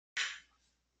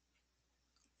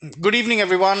Good evening,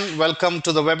 everyone. Welcome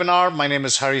to the webinar. My name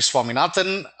is Hari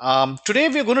Swaminathan. Today,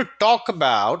 we're going to talk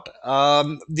about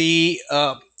the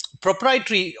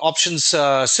proprietary options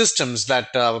systems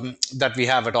that we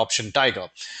have at Option Tiger.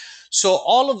 So,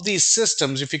 all of these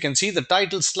systems, if you can see the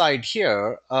title slide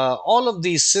here, all of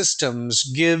these systems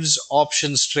gives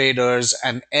options traders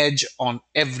an edge on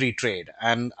every trade,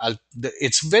 and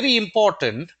it's very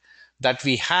important that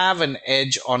we have an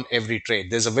edge on every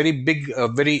trade. There's a very big,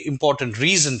 very important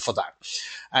reason for that.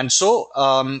 And so,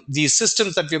 these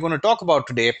systems that we're going to talk about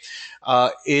today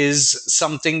is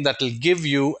something that will give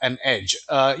you an edge.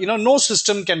 No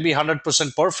system can be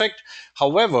 100% perfect.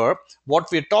 However,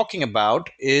 what we're talking about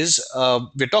is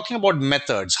we're talking about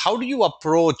methods. How do you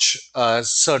approach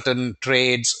certain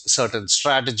trades, certain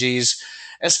strategies,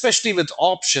 especially with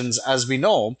options? As we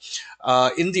know,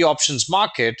 in the options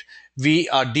market, we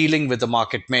are dealing with a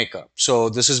market maker. So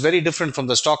this is very different from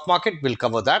the stock market. We'll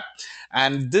cover that,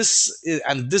 and this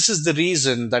is the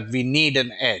reason that we need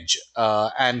an edge.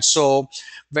 And so,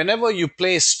 whenever you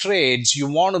place trades,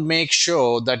 you want to make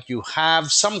sure that you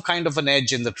have some kind of an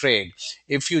edge in the trade.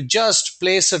 If you just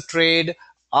place a trade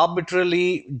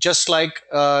arbitrarily, just like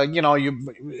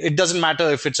it doesn't matter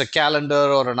if it's a calendar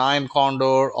or an iron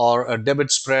condor or a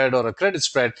debit spread or a credit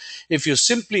spread. If you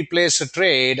simply place a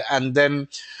trade and then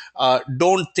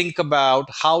don't think about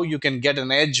how you can get an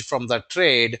edge from that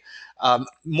trade,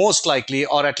 most likely,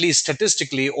 or at least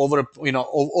statistically, over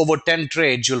 10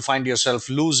 trades, you'll find yourself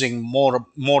losing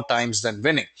more times than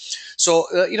winning. So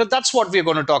that's what we're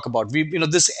going to talk about.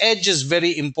 This edge is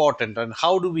very important, and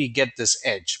how do we get this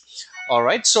edge? All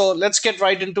right, so let's get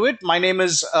right into it. My name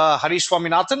is Harish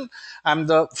Swaminathan. I'm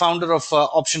the founder of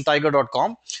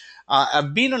OptionTiger.com.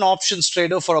 I've been an options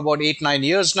trader for about 8, 9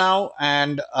 years now,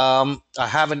 and I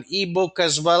have an ebook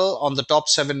as well on the top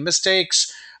 7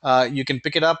 mistakes. You can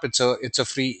pick it up. It's a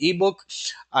free ebook.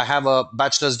 I have a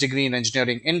bachelor's degree in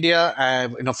engineering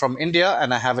from India,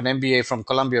 and I have an MBA from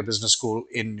Columbia Business School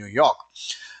in New York.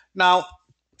 Now,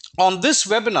 on this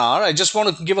webinar, I just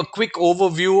want to give a quick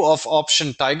overview of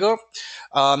Option Tiger.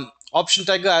 Option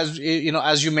Tiger, as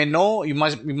you may know, you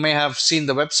may have seen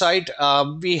the website.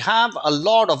 We have a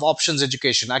lot of options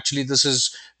education. Actually, this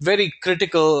is very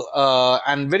critical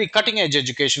and very cutting edge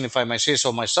education, if I may say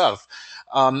so myself.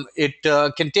 It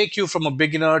can take you from a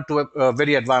beginner to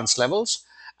very advanced levels.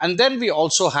 And then we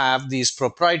also have these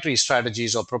proprietary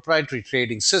strategies or proprietary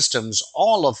trading systems,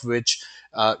 all of which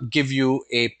give you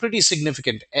a pretty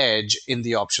significant edge in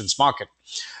the options market.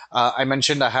 I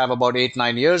mentioned I have about 8,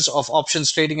 9 years of options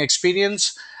trading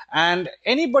experience, and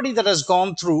anybody that has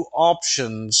gone through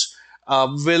options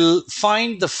will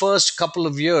find the first couple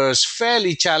of years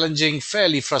fairly challenging,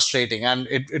 fairly frustrating, and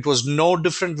it was no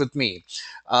different with me.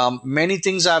 Many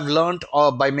things I've learned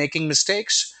by making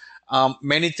mistakes.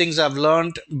 Many things I've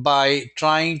learned by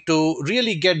trying to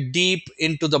really get deep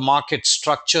into the market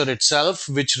structure itself,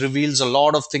 which reveals a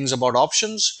lot of things about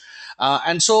options.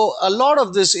 And so a lot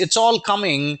of this, it's all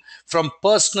coming from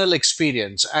personal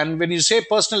experience. And when you say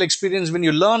personal experience, when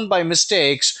you learn by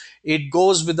mistakes, it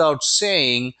goes without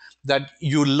saying that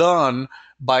you learn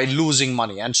by losing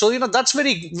money. And so, that's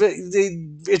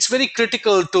it's very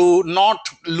critical to not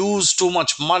lose too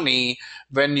much money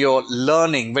when you're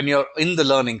learning, when you're in the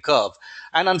learning curve.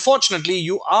 And unfortunately,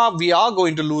 we are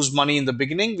going to lose money in the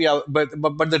beginning. But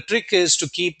the trick is to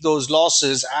keep those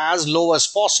losses as low as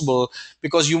possible,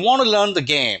 because you want to learn the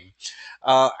game.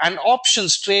 And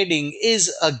options trading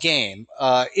is a game.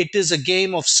 It is a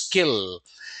game of skill.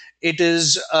 It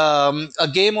is a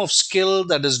game of skill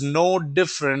that is no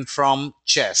different from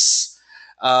chess.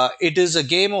 It is a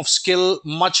game of skill.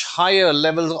 Much higher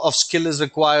level of skill is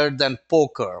required than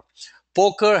poker.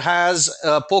 Poker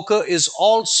is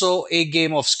also a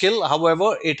game of skill.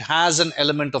 However, it has an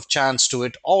element of chance to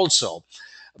it also,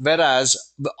 whereas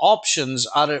the options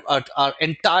are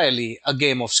entirely a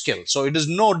game of skill. So it is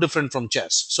no different from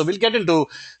chess. So we'll get into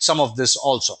some of this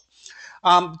also.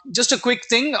 Just a quick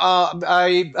thing.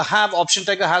 I have Option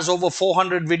Tiger has over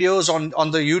 400 videos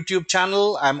on the YouTube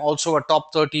channel. I'm also a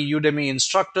top 30 Udemy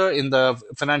instructor in the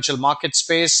financial market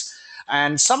space.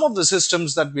 And some of the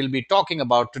systems that we'll be talking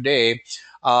about today,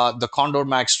 the Condor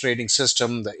Max trading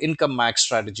system, the Income Max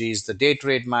strategies, the Day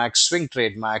Trade Max, Swing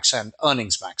Trade Max, and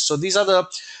Earnings Max. So these are the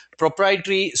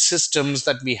proprietary systems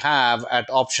that we have at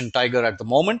Option Tiger at the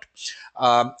moment.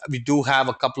 We do have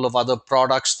a couple of other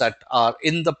products that are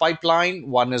in the pipeline.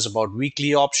 One is about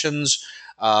weekly options.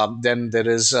 Then there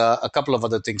is a couple of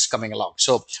other things coming along.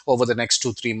 So over the next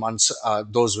 2, 3 months,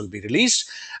 those will be released.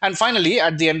 And finally,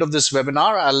 at the end of this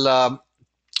webinar,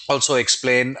 also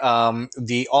explain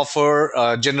the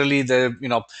offer. Generally,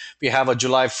 we have a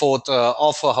July 4th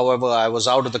offer. However, I was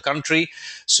out of the country,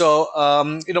 so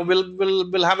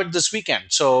we'll have it this weekend.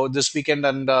 So this weekend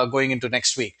and going into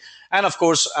next week. And of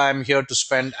course, I'm here to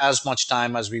spend as much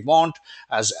time as we want,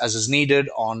 as is needed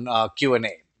on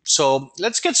Q&A. So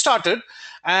let's get started.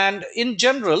 And in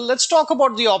general, let's talk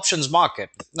about the options market.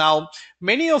 Now,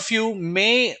 many of you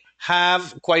may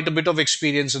have quite a bit of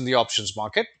experience in the options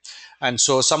market, and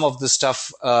so some of the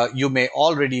stuff you may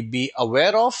already be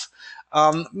aware of.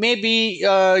 Maybe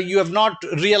you have not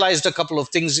realized a couple of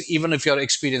things, even if you're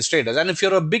experienced traders. And if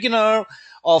you're a beginner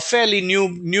or fairly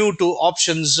new to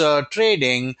options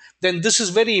trading, then this is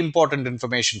very important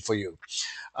information for you.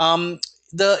 um,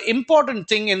 the important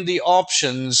thing in the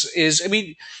options is, I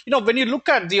mean, when you look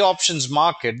at the options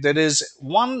market, there is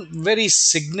one very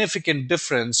significant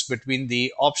difference between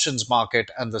the options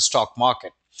market and the stock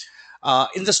market.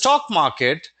 In the stock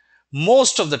market,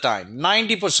 most of the time,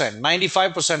 90%,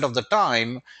 95% of the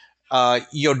time,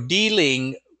 you're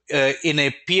dealing in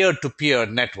a peer to peer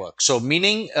network. So,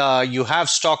 meaning you have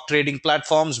stock trading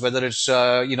platforms, whether it's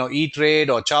E-Trade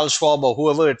or Charles Schwab or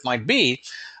whoever it might be.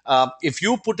 If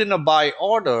you put in a buy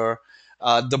order,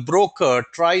 the broker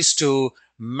tries to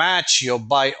match your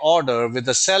buy order with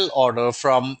a sell order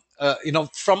from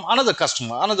another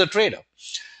customer, another trader.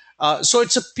 So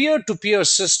it's a peer to peer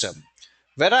system.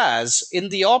 Whereas in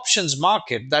the options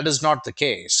market, that is not the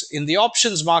case. In the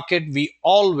options market, we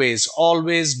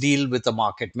always deal with the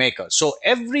market maker. So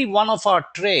every one of our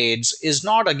trades is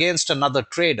not against another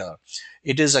trader,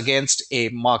 it is against a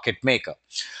market maker.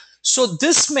 So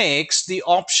this makes the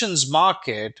options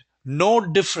market no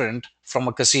different from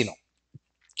a casino.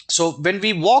 So when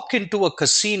we walk into a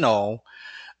casino,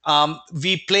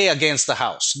 we play against the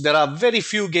house. There are very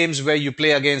few games where you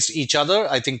play against each other.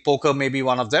 I think poker may be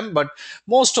one of them, but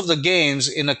most of the games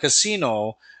in a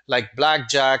casino, like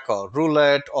blackjack or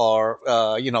roulette or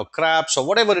craps or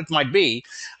whatever it might be,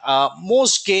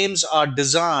 most games are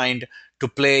designed to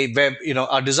play where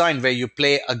are designed where you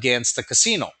play against the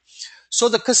casino. So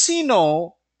the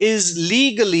casino is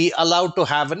legally allowed to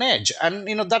have an edge, and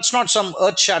that's not some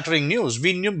earth-shattering news.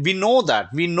 We know that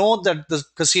the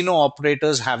casino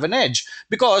operators have an edge,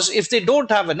 because if they don't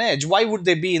have an edge, why would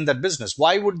they be in that business?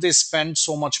 Why would they spend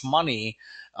so much money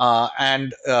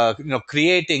and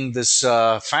creating this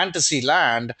fantasy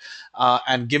land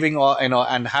and giving all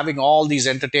and having all these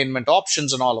entertainment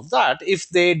options and all of that if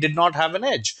they did not have an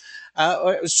edge?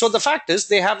 So the fact is,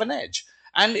 they have an edge,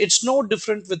 and it's no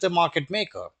different with the market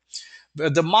maker.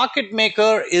 The market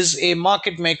maker is a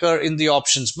market maker in the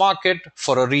options market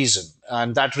for a reason,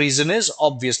 and that reason is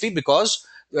obviously because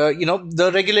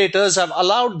the regulators have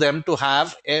allowed them to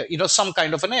have some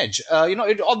kind of an edge.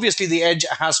 Obviously the edge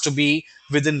has to be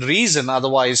within reason,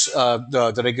 otherwise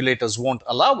the regulators won't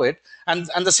allow it, and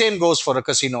the same goes for a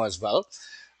casino as well.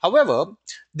 However,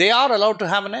 they are allowed to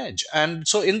have an edge, and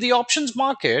so in the options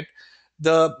market,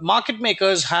 the market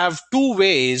makers have two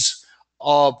ways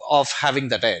of having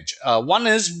that edge. One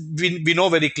is, we know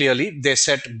very clearly, they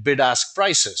set bid ask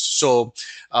prices. So,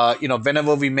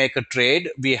 whenever we make a trade,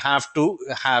 we have to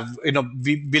have,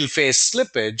 we will face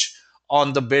slippage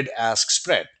on the bid ask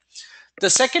spread. The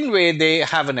second way they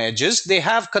have an edge is they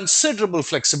have considerable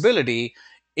flexibility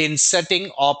in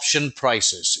setting option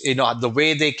prices. The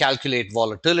way they calculate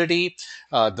volatility,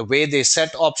 the way they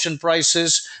set option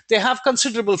prices, they have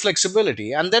considerable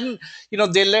flexibility. And then,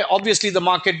 obviously the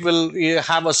market will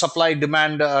have a supply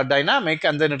demand dynamic,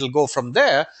 and then it'll go from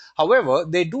there. However,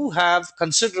 they do have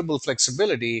considerable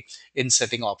flexibility in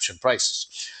setting option prices.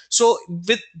 So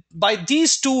by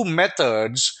these two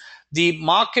methods, the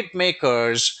market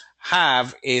makers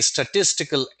have a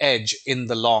statistical edge in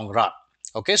the long run.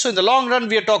 Okay, so in the long run,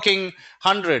 we are talking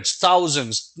hundreds,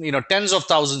 thousands, tens of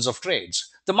thousands of trades.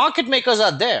 The market makers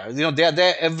are there, they are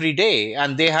there every day,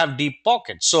 and they have deep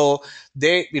pockets. So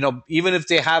they, even if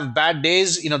they have bad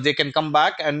days, they can come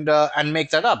back and make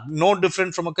that up. No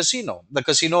different from a casino. The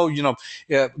casino,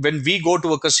 when we go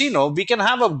to a casino, we can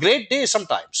have a great day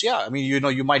sometimes. Yeah, I mean,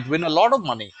 you might win a lot of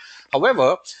money.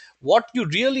 However, what you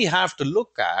really have to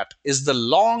look at is the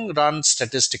long run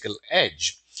statistical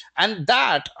edge. And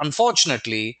that,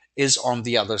 unfortunately, is on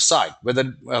the other side,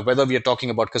 whether we are talking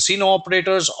about casino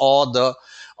operators or the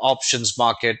options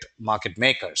market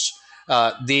makers.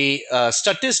 The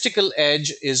statistical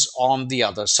edge is on the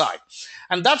other side.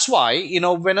 And that's why,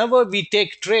 whenever we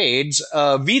take trades,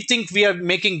 we think we are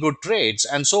making good trades.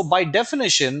 And so by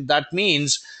definition, that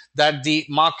means that the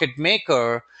market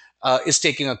maker is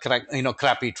taking a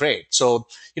crappy trade. So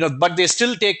but they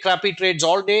still take crappy trades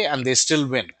all day and they still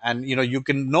win. And you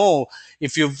can know,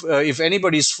 if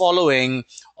anybody's following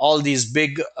all these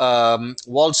big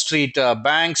Wall Street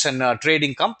banks and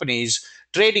trading companies,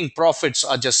 trading profits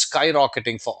are just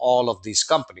skyrocketing for all of these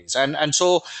companies. And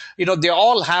so they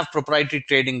all have proprietary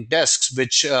trading desks,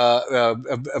 which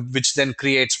then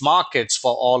creates markets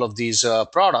for all of these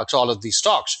products, all of these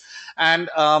stocks. And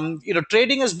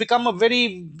trading has become a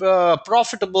very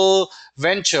profitable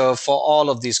venture for all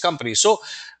of these companies. So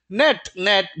net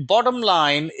bottom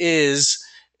line is,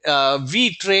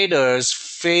 we traders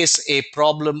face a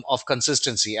problem of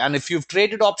consistency. And if you've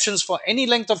traded options for any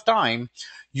length of time,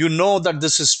 you know that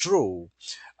this is true.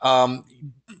 um,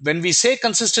 when we say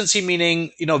consistency,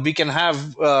 meaning we can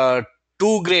have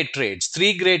two great trades,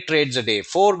 three great trades a day,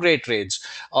 four great trades,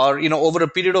 or over a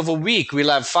period of a week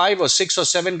we'll have five or six or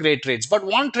seven great trades, but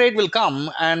one trade will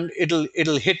come and it'll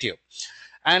hit you.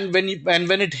 And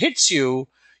when it hits you,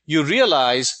 you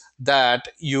realize that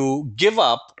you give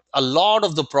up a lot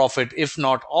of the profit, if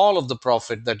not all of the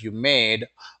profit that you made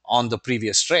on the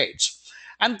previous trades.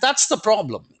 And that's the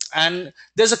problem. And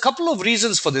there's a couple of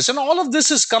reasons for this, and all of this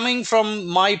is coming from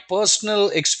my personal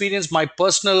experience, my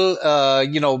personal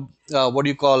what do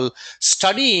you call,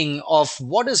 studying of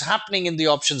what is happening in the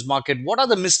options market. What are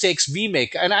the mistakes we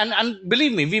make? And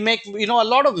believe me, we make a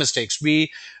lot of mistakes.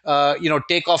 We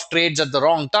take off trades at the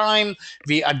wrong time,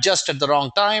 we adjust at the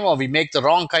wrong time, or we make the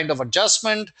wrong kind of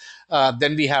adjustment.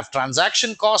 Then we have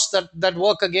transaction costs that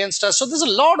work against us. So there's a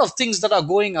lot of things that are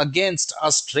going against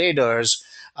us traders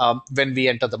when we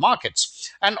enter the markets.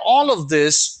 And all of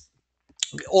this,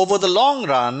 over the long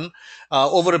run,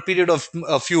 over a period of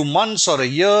a few months or a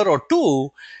year or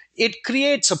two, it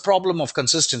creates a problem of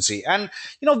consistency. And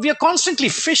we are constantly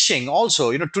fishing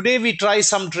also. Today we try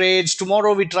some trades,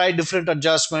 tomorrow we try different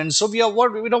adjustments. So we are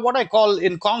what I call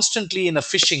in constantly in a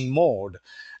fishing mode.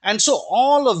 And so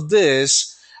all of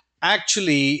this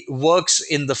actually works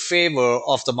in the favor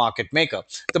of the market maker.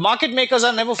 The market makers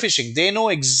are never fishing. They know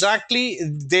exactly,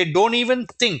 they don't even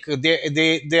think.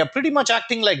 They are pretty much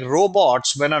acting like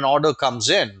robots when an order comes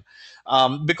in.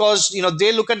 Because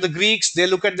they look at the Greeks, they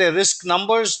look at their risk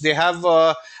numbers, they have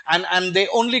and they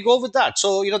only go with that.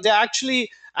 So they're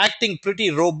actually acting pretty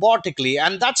robotically,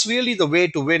 and that's really the way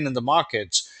to win in the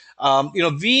markets.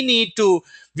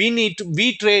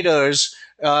 We traders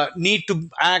need to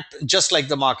act just like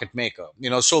the market maker.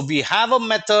 So we have a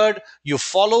method, you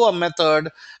follow a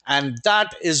method, and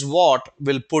that is what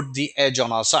will put the edge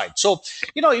on our side. So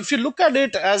if you look at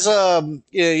it as a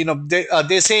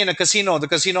they say in a casino, the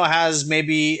casino has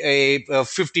maybe a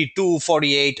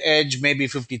 52-48 edge, maybe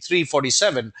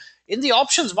 53-47. In the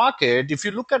options market, if you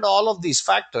look at all of these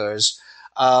factors,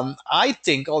 I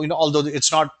think, although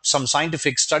it's not some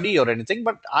scientific study or anything,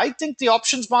 but I think the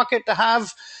options market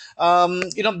have,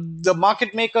 the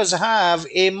market makers have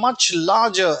a much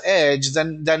larger edge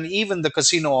than even the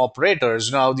casino operators.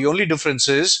 Now, the only difference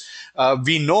is,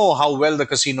 we know how well the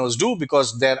casinos do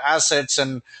because their assets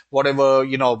and whatever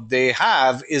they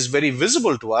have is very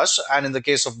visible to us. And in the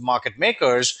case of market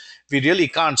makers, we really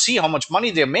can't see how much money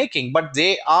they're making, but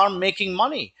they are making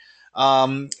money.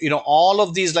 All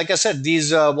of these, like I said,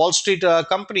 these Wall Street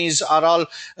companies are all,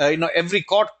 every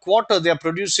quarter they are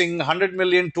producing 100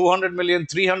 million, 200 million,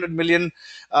 300 million,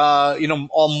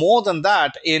 or more than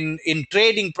that in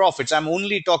trading profits. I'm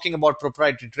only talking about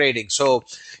proprietary trading. So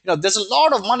there's a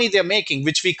lot of money they're making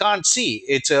which we can't see.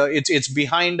 It's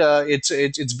behind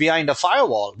it's behind a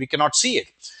firewall. We cannot see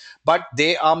it, but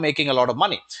they are making a lot of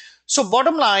money. So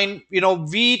bottom line,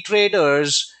 we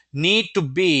traders need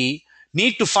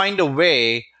to find a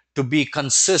way to be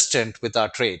consistent with our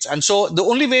trades. And so the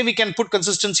only way we can put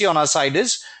consistency on our side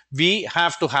is we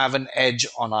have to have an edge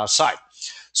on our side.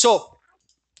 So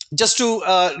just to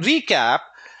recap,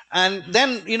 and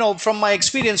then from my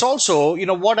experience also,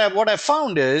 what I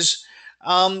found is,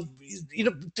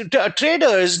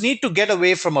 traders need to get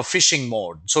away from a fishing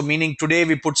mode. So meaning today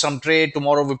we put some trade,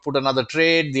 tomorrow we put another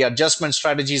trade, the adjustment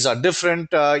strategies are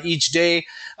different each day.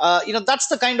 That's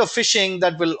the kind of fishing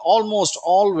that will almost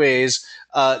always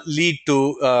lead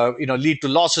to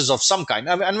losses of some kind.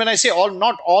 And when I say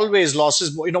not always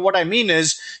losses, what I mean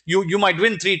is you might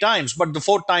win three times, but the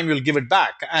fourth time you'll give it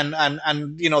back, and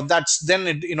that's then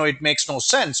it makes no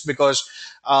sense, because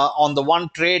on the one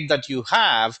trade that you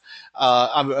have,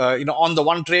 on the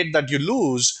one trade that you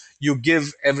lose, you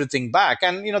give everything back,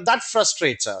 and that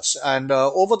frustrates us. And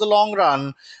over the long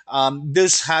run,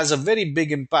 this has a very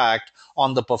big impact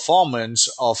on the performance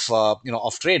of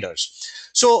traders.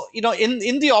 So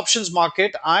in the options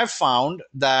market, I've found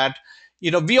that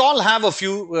we all have a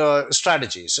few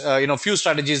strategies, few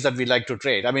strategies that we like to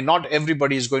trade. I mean, not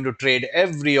everybody is going to trade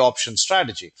every option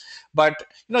strategy, but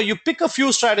you pick a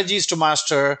few strategies to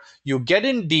master, you get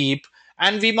in deep,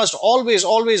 and we must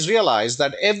always realize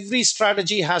that every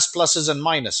strategy has pluses and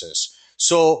minuses.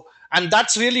 So, and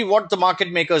that's really what the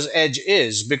market maker's edge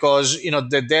is, because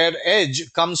their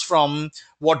edge comes from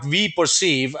what we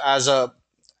perceive as a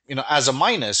as a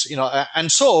minus.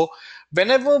 And so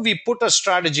whenever we put a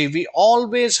strategy, we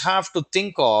always have to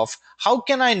think of how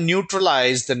can I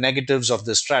neutralize the negatives of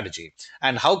this strategy,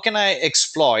 and how can I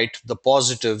exploit the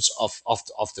positives of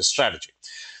the strategy.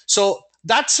 So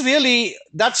that's really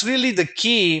the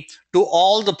key to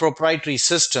all the proprietary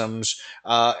systems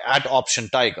at Option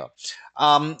Tiger.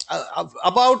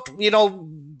 About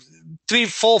 3,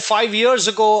 4, 5 years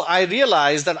ago, I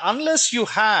realized that unless you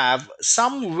have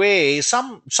some way,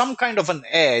 some kind of an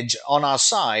edge on our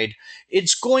side,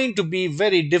 it's going to be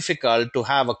very difficult to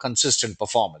have a consistent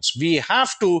performance. We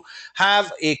have to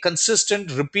have a consistent,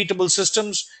 repeatable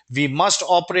systems. We must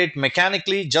operate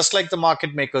mechanically, just like the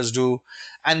market makers do.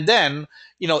 And then,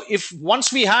 if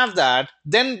once we have that,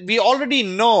 then we already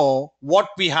know what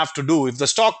we have to do. If the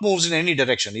stock moves in any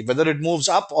direction, whether it moves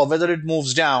up or whether it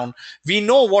moves down, we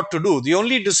know what to do. The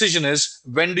only decision is,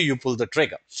 when do you pull the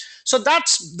trigger? So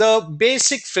that's the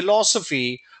basic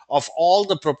philosophy of all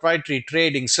the proprietary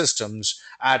trading systems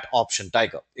at Option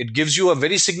Tiger. It gives you a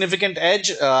very significant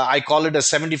edge. I call it a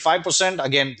 75%.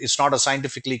 Again, it's not a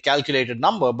scientifically calculated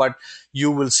number, but you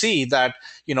will see that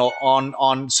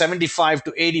on 75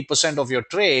 to 80% of your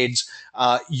trades,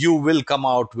 you will come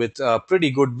out with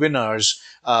pretty good winners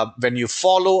when you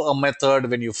follow a method,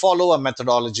 when you follow a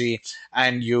methodology,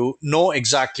 and you know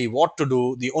exactly what to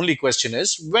do. The only question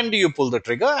is, when do you pull the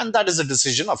trigger? And that is a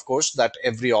decision, of course, that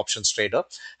every options trader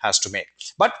has to make.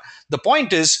 But the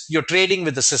point is, you're trading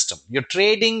with the system. You're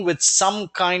trading with some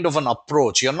kind of an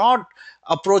approach. You're not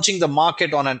approaching the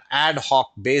market on an ad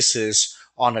hoc basis,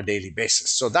 on a daily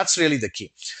basis. So that's really the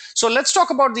key. So let's talk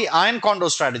about the iron condor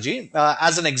strategy.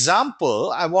 As an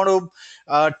example, I want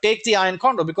to take the iron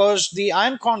condor, because the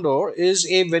iron condor is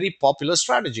a very popular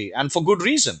strategy, and for good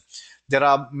reason. There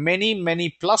are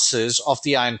many pluses of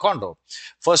the iron condor.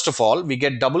 First of all, we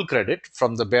get double credit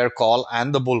from the bear call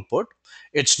and the bull put.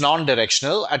 It's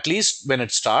non-directional, at least when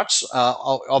it starts.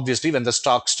 Obviously, when the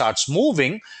stock starts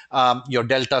moving, your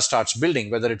delta starts building,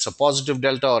 whether it's a positive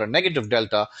delta or a negative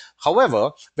delta.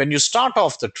 However, when you start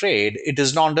off the trade, it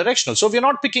is non-directional, so we're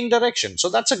not picking direction. So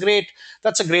that's a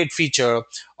great feature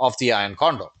of the iron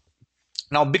condor.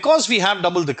 Now, because we have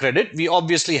double the credit, we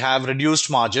obviously have reduced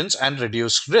margins and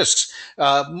reduced risks.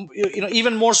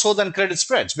 Even more so than credit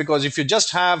spreads, because if you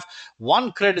just have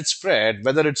one credit spread,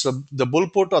 whether it's the bull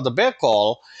put or the bear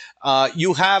call,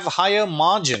 you have higher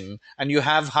margin and you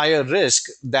have higher risk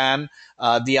than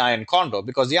the iron condor,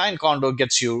 because the iron condor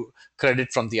gets you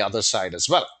credit from the other side as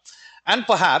well. And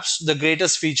perhaps the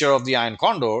greatest feature of the iron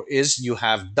condor is you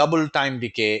have double time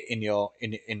decay in your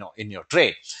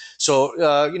trade. So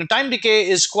time decay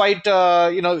is quite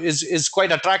is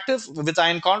quite attractive with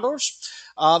iron condors.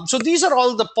 So these are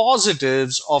all the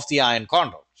positives of the iron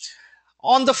condor.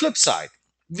 On the flip side,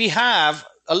 we have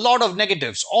a lot of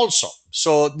negatives also.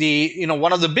 So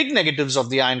one of the big negatives of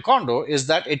the iron condor is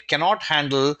that it cannot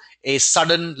handle a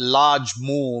sudden large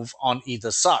move on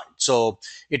either side. So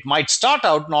it might start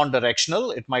out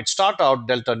non-directional, it might start out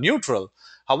delta neutral.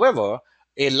 However,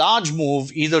 a large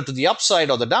move either to the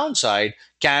upside or the downside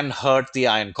can hurt the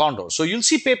iron condor. So you'll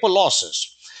see paper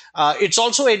losses. It's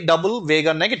also a double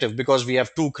Vega negative, because we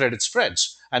have two credit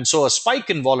spreads. And so a spike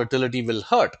in volatility will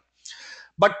hurt.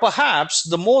 But perhaps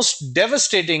the most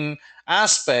devastating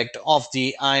aspect of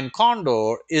the iron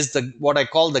condor is the what I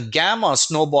call the gamma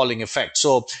snowballing effect.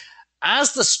 So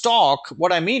as the stock,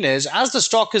 what I mean is, as the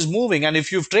stock is moving, and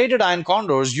if you've traded iron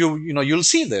condors, you'll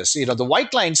see this. The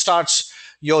white line starts,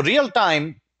 your real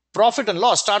time profit and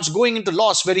loss starts going into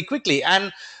loss very quickly,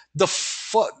 and the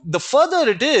further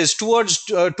it is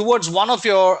towards one of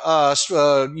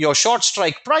your short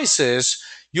strike prices,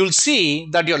 you'll see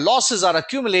that your losses are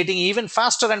accumulating even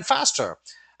faster and faster.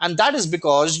 And that is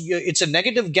because it's a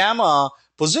negative gamma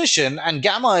position, and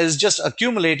gamma is just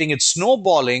accumulating, it's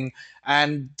snowballing.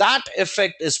 And that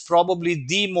effect is probably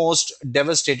the most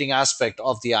devastating aspect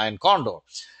of the iron condor.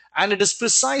 And it is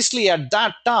precisely at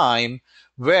that time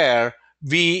where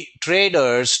we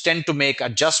traders tend to make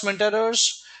adjustment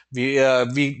errors.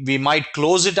 We might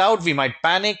close it out. We might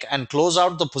panic and close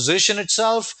out the position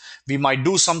itself. We might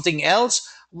do something else.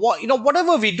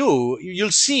 Whatever we do, you'll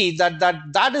see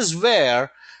that is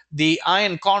where the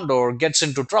iron condor gets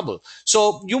into trouble.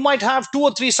 So you might have two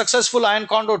or three successful iron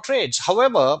condor trades.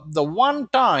 However, the one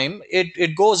time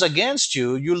it goes against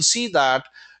you, you'll see that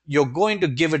you're going to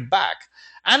give it back.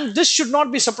 And this should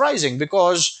not be surprising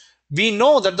because we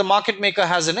know that the market maker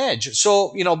has an edge.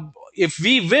 So, if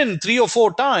we win three or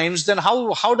four times, then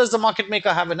how does the market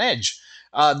maker have an edge?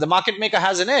 The market maker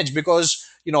has an edge because,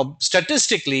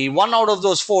 statistically, one out of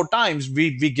those four times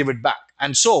we give it back.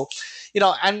 And so,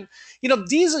 and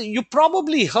these, you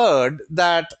probably heard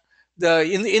that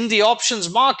in the options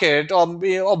market, or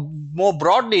more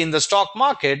broadly in the stock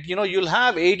market, you'll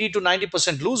have 80 to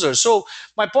 90% losers. So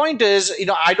my point is,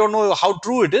 I don't know how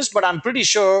true it is, but I'm pretty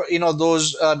sure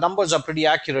those numbers are pretty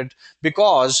accurate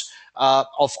because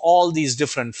of all these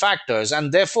different factors.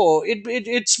 And therefore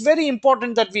it's very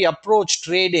important that we approach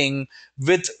trading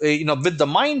with with the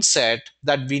mindset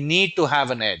that we need to have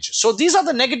an edge. So these are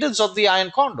the negatives of the iron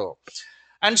condor.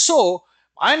 And so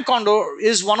Iron Condor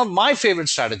is one of my favorite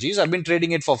strategies. I've been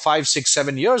trading it for 5, 6,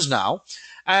 7 years now.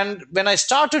 And when I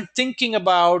started thinking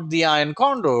about the Iron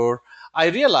Condor, I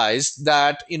realized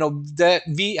that that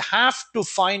we have to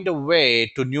find a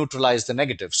way to neutralize the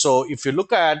negative. So if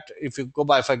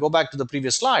I go back to the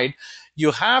previous slide,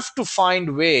 you have to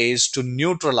find ways to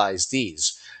neutralize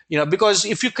these. Because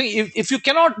if you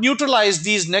cannot neutralize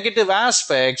these negative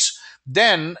aspects,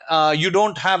 then you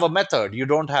don't have a method, you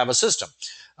don't have a system.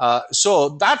 So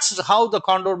that's how the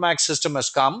Condor Max system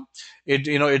has come.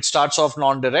 It starts off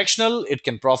non-directional. It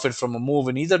can profit from a move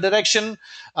in either direction.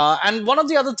 And one of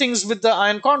the other things with the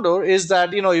Iron Condor is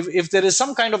that if there is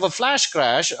some kind of a flash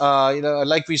crash,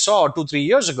 like we saw 2, 3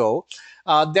 years ago,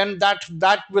 then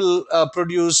that will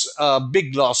produce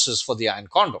big losses for the Iron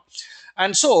Condor.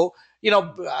 And so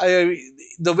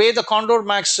the way the Condor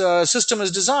Max system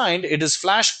is designed, it is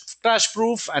flash crash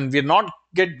proof, and we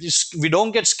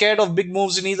don't get scared of big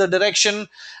moves in either direction.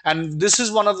 And this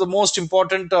is one of the most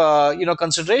important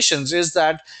considerations, is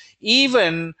that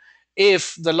even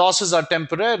if the losses are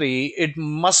temporary, it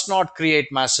must not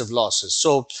create massive losses.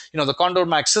 So the Condor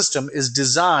Max system is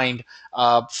designed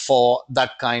for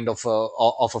that kind of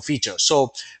a feature.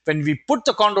 So when we put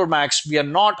the Condor Max, we are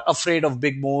not afraid of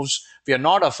big moves, we are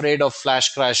not afraid of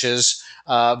flash crashes,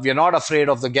 we are not afraid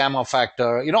of the gamma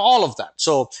factor, all of that.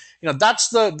 So that's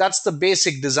the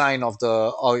basic design of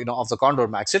the Condor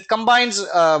Max. It combines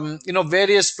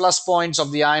various plus points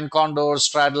of the Iron Condor,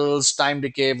 straddles, time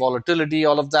decay, volatility,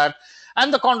 all of that.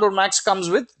 And the Condor Max comes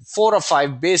with 4 or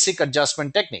 5 basic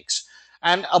adjustment techniques.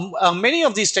 And many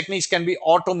of these techniques can be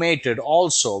automated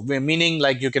also, meaning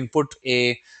like you can put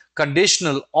a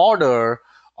conditional order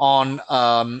on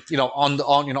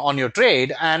on your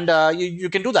trade, and you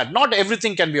can do that. Not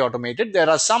everything can be automated. There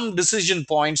are some decision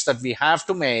points that we have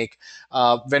to make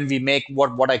when we make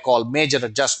what I call major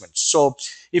adjustments. So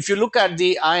if you look at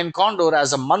the Iron Condor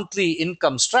as a monthly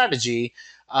income strategy,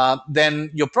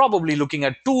 then you're probably looking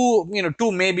at two,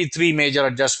 maybe three major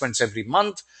adjustments every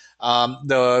month.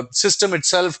 The system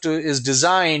itself is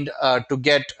designed to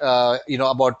get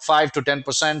about 5 to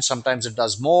 10%. Sometimes it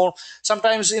does more.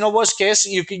 Sometimes, worst case,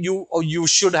 you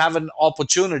should have an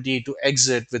opportunity to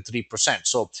exit with 3%.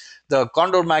 So the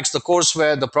Condor Max, the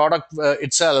courseware, the product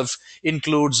itself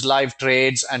includes live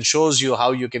trades and shows you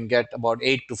how you can get about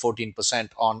 8 to 14%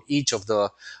 on each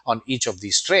of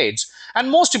these trades.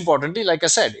 And most importantly, like I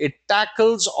said, it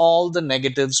tackles all the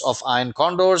negatives of Iron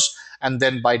Condors. And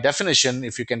then by definition,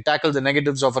 if you can tackle the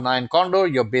negatives of an Iron Condor,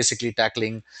 you're basically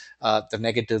tackling the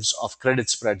negatives of credit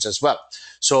spreads as well.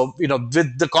 So,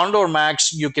 with the Condor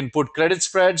Max, you can put credit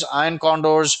spreads, Iron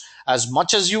Condors, as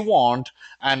much as you want,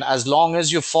 and as long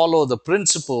as you follow the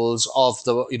principles of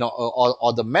the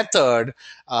or the method,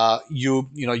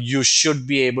 you should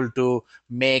be able to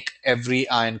make every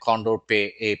Iron Condor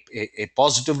pay a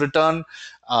positive return.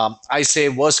 I say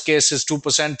worst case is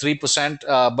 2%,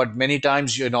 3%, but many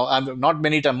times, not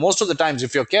many times, most of the times,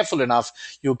 if you're careful enough,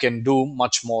 you can do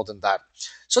much more than that.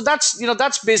 So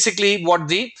that's basically what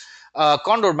the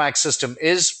Condor Max system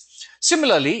is.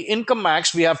 Similarly, Income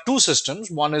Max, we have two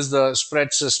systems. One is the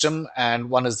spread system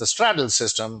and one is the straddle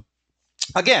system.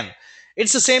 Again,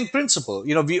 it's the same principle.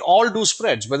 We all do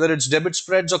spreads, whether it's debit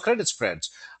spreads or credit spreads.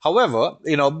 However,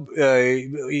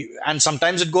 and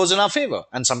sometimes it goes in our favor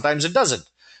and sometimes it doesn't.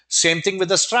 Same thing with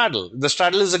the straddle. The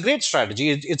straddle is a great strategy.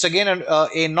 It's again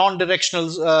a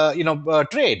non-directional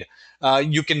trade.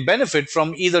 You can benefit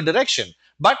from either direction,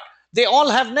 but they all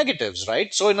have negatives,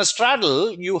 right? So in a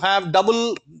straddle, you have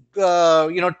double,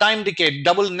 time decay,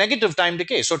 double negative time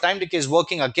decay. So time decay is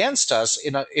working against us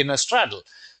in a straddle.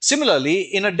 Similarly,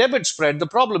 in a debit spread, the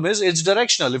problem is it's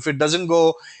directional. If it doesn't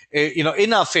go,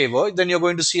 in our favor, then you're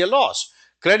going to see a loss.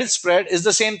 Credit spread is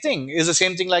the same thing,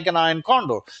 like an iron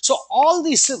condor. So all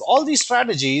these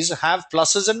strategies have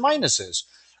pluses and minuses,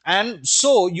 and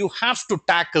so you have to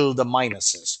tackle the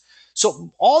minuses.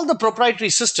 So all the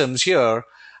proprietary systems here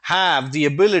have the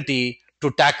ability to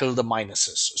tackle the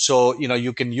minuses. So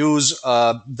you can use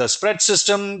the spread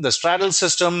system, the straddle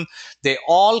system. They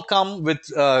all come with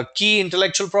key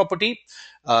intellectual property.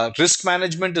 Risk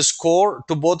management is core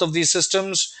to both of these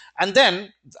systems. And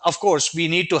then, of course, we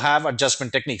need to have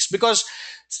adjustment techniques, because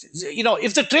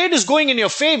if the trade is going in your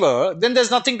favor, then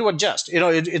there's nothing to adjust.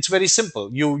 It's very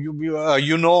simple.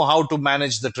 You know how to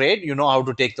manage the trade. You know how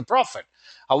to take the profit.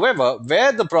 However,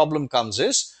 where the problem comes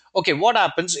is, okay, what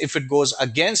happens if it goes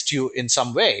against you in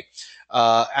some way?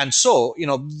 And so,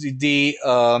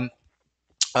 and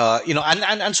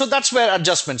so that's where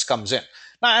adjustments comes in.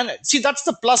 Now, and see, that's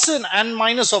the plus and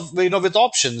minus of, with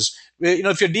options.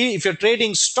 If you're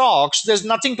trading stocks, there's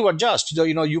nothing to adjust.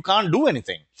 You can't do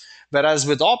anything. Whereas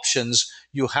with options,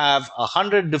 you have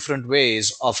 100 different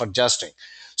ways of adjusting.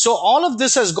 So all of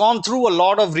this has gone through a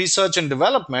lot of research and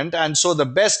development, and so the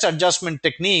best adjustment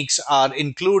techniques are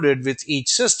included with each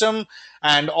system,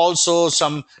 and also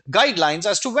some guidelines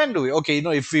as to when do we. Okay,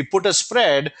 if we put a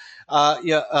spread,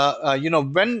 yeah,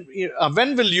 when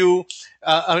will you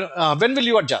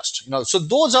adjust? So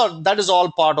that is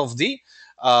all part of the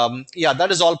that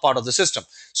is all part of the system.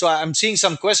 So I'm seeing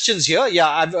some questions here.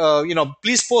 Yeah,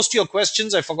 please post your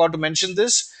questions. I forgot to mention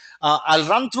this. I'll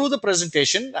run through the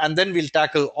presentation and then we'll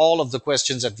tackle all of the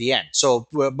questions at the end. So,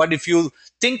 but if you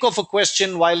think of a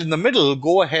question while in the middle,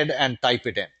 go ahead and type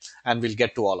it in and we'll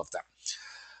get to all of them.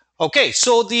 Okay,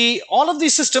 so the all of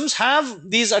these systems have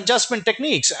these adjustment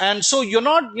techniques, and so we're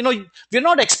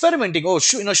not experimenting. Oh,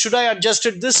 should I adjust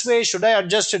it this way? Should I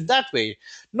adjust it that way?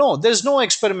 No, there's no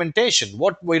experimentation.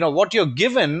 What you're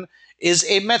given is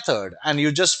a method, and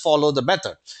you just follow the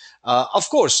method. Of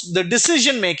course, the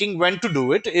decision making when to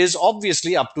do it is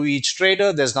obviously up to each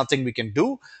trader. There's nothing we can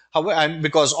do. However,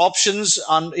 because options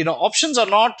are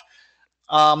not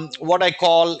what I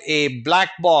call a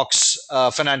black box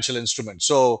financial instrument.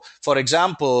 So, for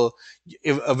example,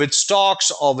 with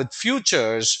stocks or with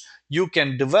futures, you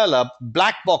can develop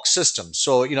black box systems.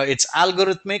 So, it's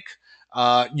algorithmic.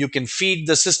 You can feed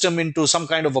the system into some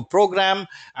kind of a program,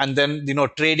 and then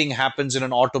trading happens in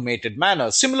an automated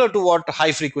manner, similar to what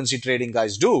high frequency trading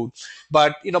guys do.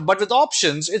 But with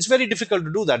options, it's very difficult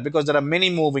to do that because there are many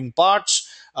moving parts.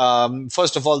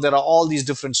 First of all, there are all these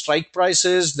different strike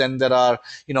prices. Then there are,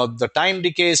 the time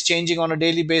decay is changing on a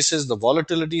daily basis. The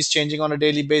volatility is changing on a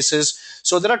daily basis.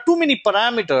 So there are too many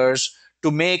parameters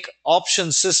to make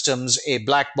option systems a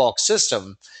black box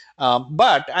system.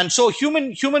 And so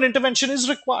human intervention is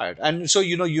required. And so,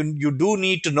 you do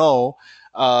need to know,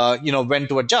 when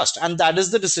to adjust. And that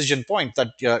is the decision point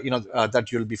that,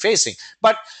 that you'll be facing.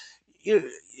 But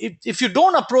if you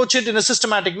don't approach it in a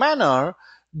systematic manner,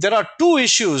 there are two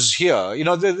issues here.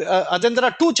 Then there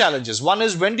are two challenges. One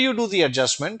is, when do you do the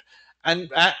adjustment, and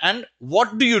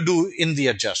what do you do in the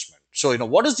adjustment? So,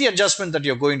 what is the adjustment that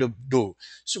you're going to do?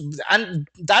 So, and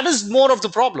that is more of the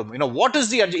problem. What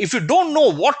is if you don't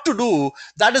know what to do,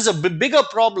 that is a bigger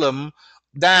problem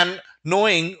than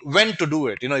knowing when to do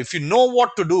it. If you know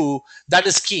what to do, that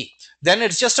is key. Then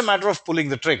it's just a matter of pulling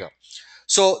the trigger.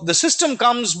 So the system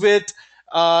comes with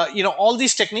all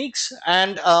these techniques,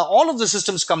 and all of the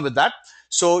systems come with that.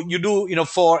 So you do,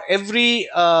 for every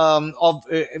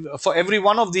for every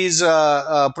one of these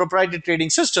proprietary trading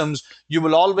systems, you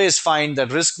will always find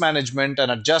that risk management and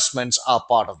adjustments are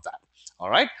part of that. All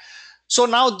right. So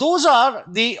now those are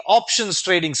the options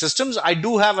trading systems. I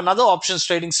do have another options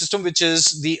trading system, which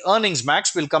is the earnings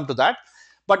max. We'll come to that.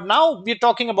 But now we're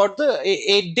talking about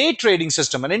a day trading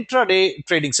system, an intraday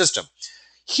trading system.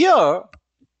 Here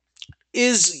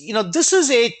is, this is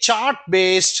a chart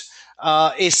based,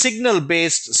 a signal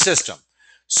based system.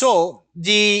 So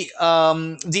the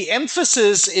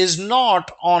emphasis is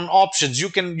not on options. You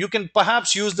can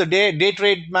perhaps use the day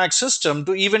trade max system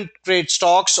to even trade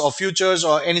stocks or futures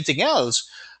or anything else.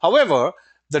 However,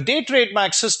 the day trade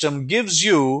max system gives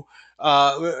you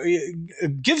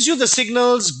the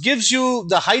signals, gives you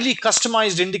the highly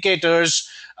customized indicators,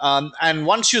 and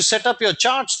once you set up your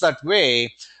charts that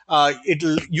way,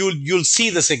 you'll see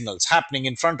the signals happening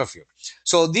in front of you.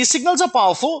 So these signals are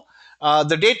powerful.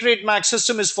 The day trade max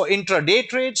system is for intraday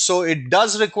trade, so it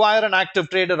does require an active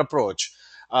trader approach.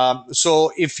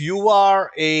 So if you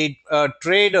are a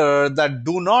trader that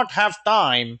do not have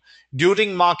time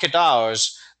during market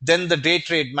hours, then the day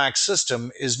trade max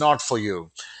system is not for you.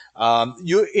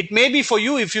 It may be for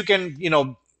you if you can,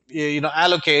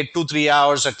 allocate 2 3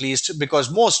 hours at least, because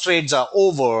most trades are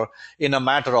over in a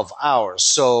matter of hours.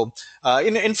 So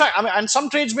in fact, I mean, and some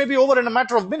trades may be over in a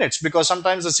matter of minutes, because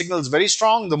sometimes the signal is very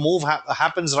strong, the move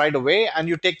happens right away, and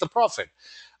you take the profit.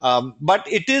 But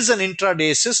it is an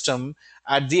intraday system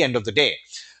at the end of the day.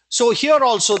 So here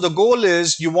also the goal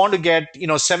is you want to get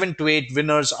 7 to 8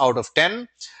 winners out of 10.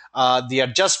 The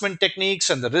adjustment techniques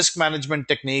and the risk management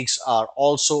techniques are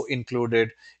also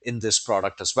included in this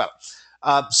product as well.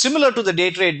 Similar to the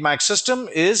day trade max system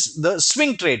is the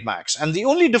swing trade max, and the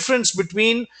only difference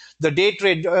between the day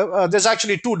trade, there's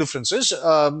actually two differences.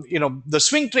 The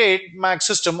swing trade max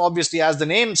system, obviously, as the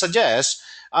name suggests,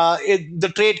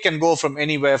 the trade can go from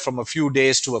anywhere from a few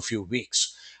days to a few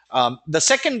weeks. The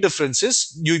second difference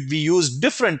is we use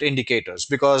different indicators,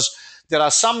 because there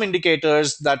are some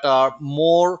indicators that are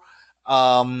more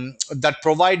that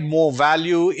provide more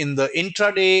value in the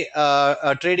intraday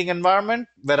trading environment,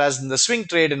 whereas in the swing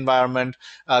trade environment,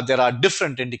 there are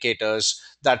different indicators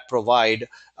that provide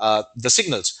the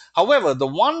signals. However, the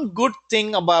one good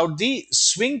thing about the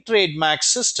swing trade max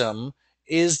system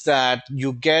is that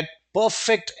you get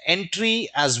perfect entry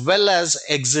as well as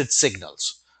exit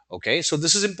signals. Okay, so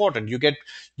this is important.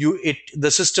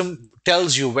 The system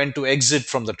tells you when to exit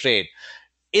from the trade.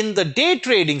 In the day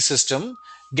trading system,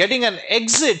 getting an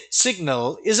exit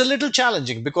signal is a little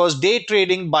challenging, because day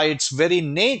trading by its very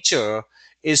nature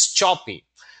is choppy.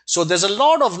 So there's a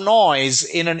lot of noise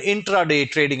in an intraday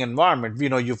trading environment.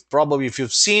 You've probably, if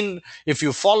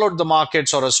you've followed the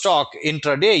markets or a stock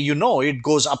intraday, it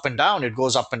goes up and down, it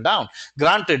goes up and down.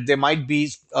 Granted, there might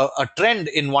be a trend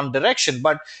in one direction,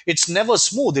 but it's never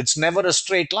smooth, it's never a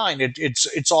straight line.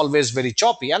 It's always very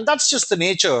choppy, and that's just the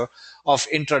nature of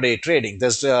intraday trading.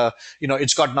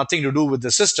 It's got nothing to do with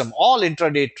the system. All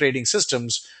intraday trading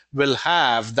systems will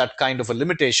have that kind of a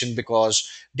limitation, because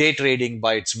day trading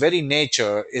by its very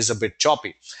nature is a bit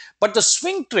choppy. But the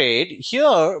swing trade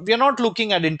here, we are not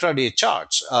looking at intraday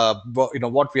charts.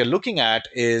 What we are looking at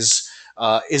is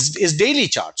daily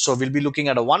charts. So we'll be looking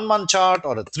at a 1 month chart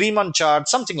or a 3 month chart,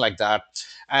 something like that.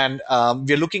 And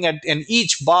we're looking at, in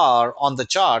each bar on the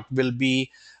chart will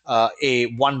be a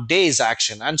 1 day's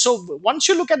action. And so once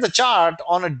you look at the chart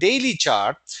on a daily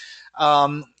chart,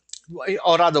 um,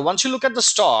 or rather, once you look at the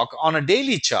stock on a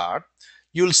daily chart,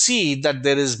 you'll see that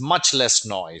there is much less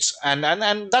noise. And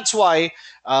that's why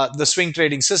the swing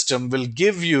trading system will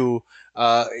give you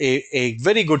a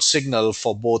very good signal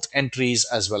for both entries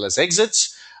as well as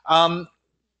exits.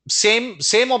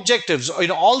 Same objectives.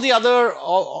 All the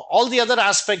other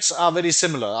aspects are very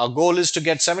similar. Our goal is to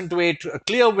get 7 to 8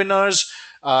 clear winners,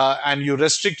 and you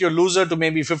restrict your loser to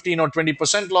maybe 15 or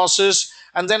 20% losses,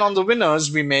 and then on the winners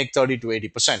we make 30 to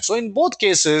 80%. So in both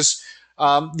cases,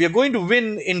 we are going to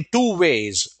win in two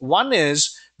ways. One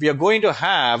is we are going to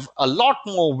have a lot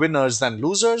more winners than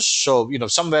losers, so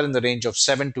somewhere in the range of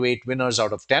 7 to 8 winners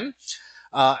out of 10.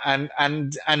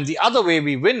 And the other way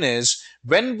we win is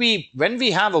when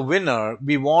we have a winner,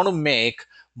 we want to make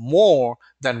more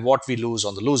than what we lose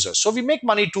on the loser. So we make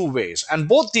money two ways, and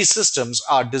both these systems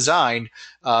are designed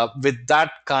with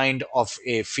that kind of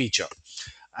a feature.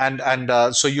 And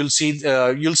so you'll see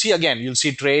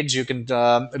trades. You can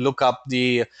look up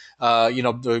when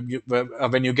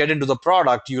you get into the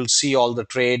product, you'll see all the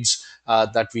trades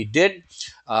that we did.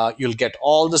 You'll get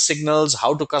all the signals,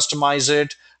 how to customize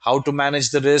it, how to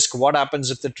manage the risk, what happens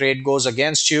if the trade goes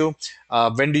against you,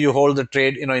 when do you hold the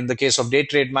trade, in the case of day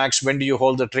trade max, when do you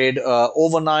hold the trade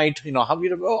overnight,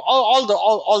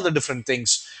 all the different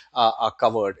things are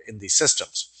covered in these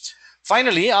systems.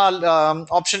 Finally, our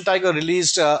Option Tiger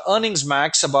released Earnings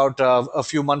Max about a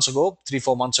few months ago, 3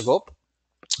 4 months ago.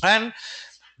 And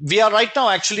we are right now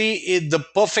actually in the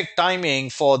perfect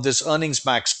timing for this Earnings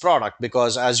Max product,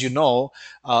 because as you know,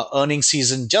 earnings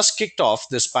season just kicked off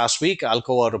this past week.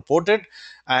 Alcoa reported,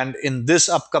 and in this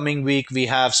upcoming week we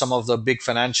have some of the big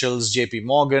financials, JP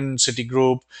Morgan,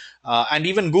 Citigroup, and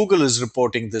even Google is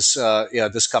reporting this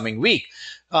coming week.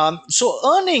 So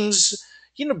earnings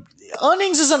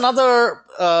is another.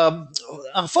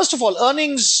 First of all,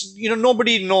 earnings.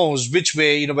 Nobody knows which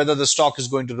way. Whether the stock is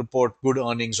going to report good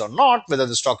earnings or not, whether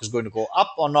the stock is going to go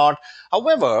up or not.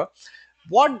 However,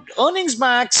 what Earnings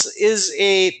Max is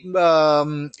a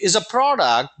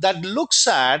product that looks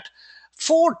at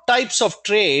four types of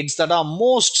trades that are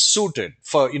most suited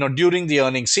for during the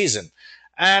earnings season.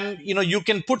 And you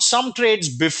can put some trades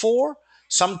before,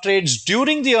 some trades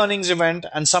during the earnings event,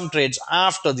 and some trades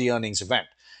after the earnings event.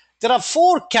 there are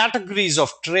four categories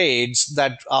of trades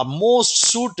that are most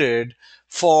suited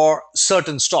for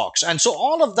certain stocks. And so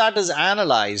all of that is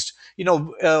analyzed.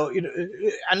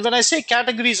 And when I say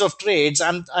categories of trades,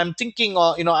 I'm thinking,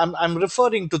 I'm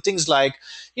referring to things like,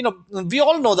 we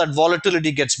all know that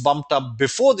volatility gets bumped up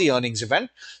before the earnings event.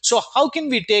 So how can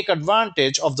we take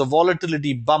advantage of the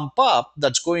volatility bump up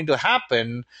that's going to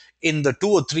happen in the 2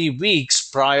 or 3 weeks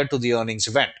prior to the earnings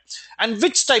event? And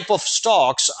which type of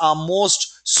stocks are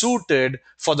most suited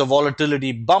for the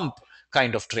volatility bump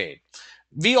kind of trade?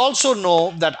 We also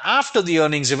know that after the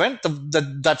earnings event,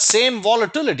 that same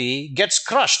volatility gets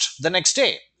crushed the next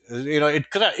day.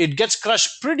 It gets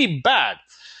crushed pretty bad.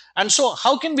 And so,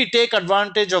 how can we take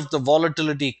advantage of the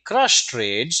volatility crush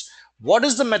trades? What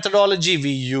is the methodology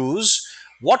we use?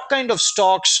 What kind of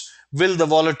stocks will the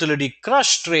volatility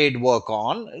crush trade work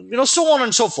on? So on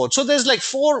and so forth. So there's like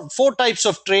four types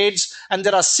of trades, and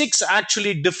there are six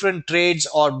actually different trades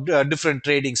or different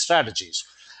trading strategies.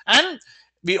 And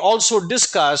we also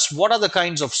discuss what are the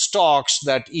kinds of stocks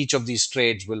that each of these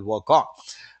trades will work on.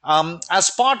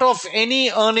 As part of any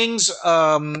earnings,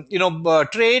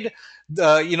 trade,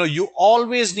 you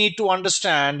always need to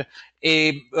understand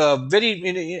at a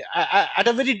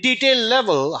very detailed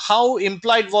level how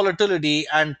implied volatility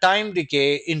and time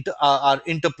decay are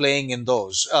interplaying in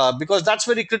those, because that's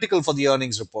very critical for the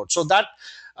earnings report. So that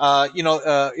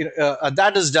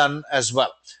is done as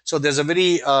well. So there's a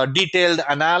very detailed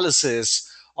analysis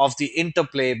of the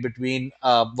interplay between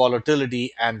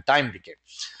volatility and time decay.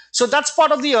 So that's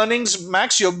part of the earnings,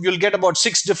 Max. You'll get about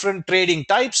six different trading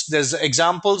types. There's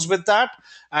examples with that,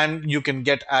 and you can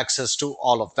get access to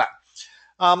all of that.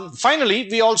 Finally,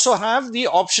 we also have the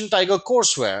Option Tiger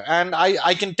courseware. And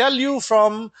I can tell you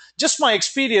from just my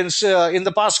experience in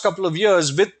the past couple of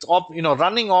years with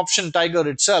running Option Tiger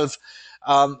itself,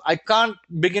 I can't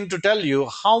begin to tell you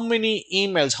how many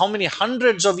emails, how many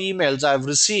hundreds of emails I've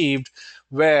received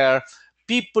where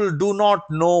people do not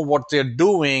know what they're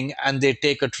doing and they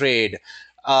take a trade.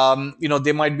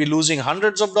 They might be losing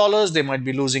hundreds of dollars, they might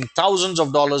be losing thousands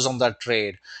of dollars on that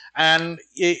trade. And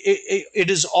it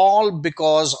is all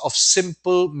because of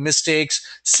simple mistakes,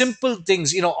 simple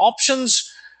things. Options,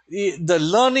 the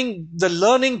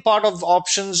learning part of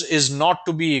options is not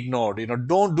to be ignored.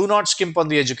 Do not skimp on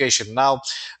the education. Now,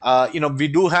 we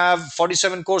do have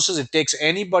 47 courses. It takes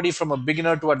anybody from a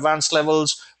beginner to advanced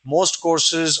levels. Most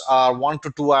courses are 1 to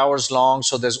 2 hours long,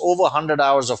 so there's over 100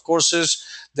 hours of courses.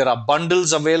 There are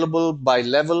bundles available by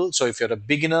level. So if you're a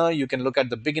beginner, you can look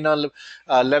at the beginner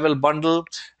level bundle.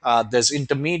 There's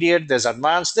intermediate, there's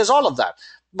advanced, there's all of that.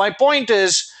 My point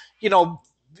is,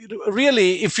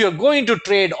 really, if you're going to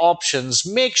trade options,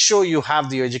 make sure you have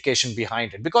the education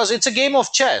behind it, because it's a game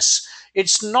of chess.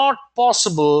 It's not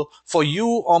possible for you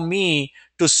or me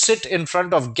to sit in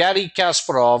front of Gary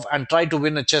Kasparov and try to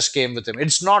win a chess game with him.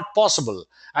 It's not possible.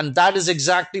 And that is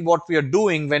exactly what we are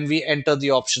doing when we enter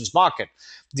the options market.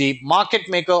 The market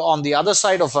maker on the other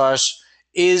side of us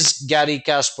is Gary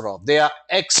Kasparov. They are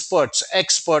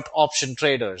expert option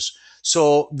traders.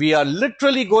 So we are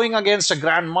literally going against a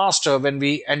grandmaster when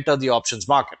we enter the options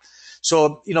market.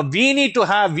 So we need to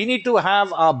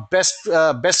have our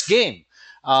best game.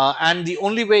 And the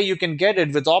only way you can get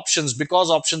it with options, because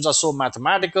options are so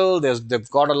mathematical, they've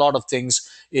got a lot of things,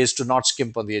 is to not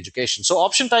skimp on the education. So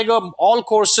Option Tiger, all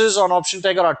courses on Option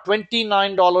Tiger are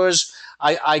 $29.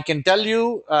 I can tell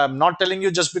you, I'm not telling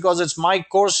you just because it's my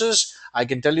courses. I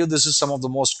can tell you this is some of the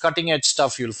most cutting edge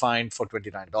stuff you'll find for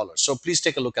 $29. So please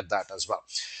take a look at that as well.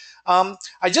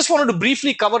 I just wanted to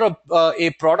briefly cover a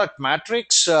product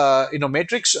matrix,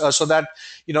 so that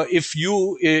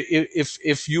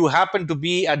if you happen to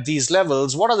be at these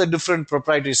levels, what are the different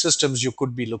proprietary systems you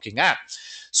could be looking at?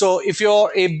 So if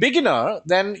you're a beginner,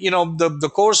 then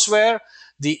the courseware,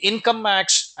 the Income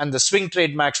Max and the Swing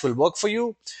Trade Max will work for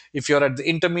you. If you're at the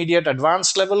intermediate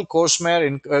advanced level,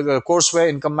 courseware,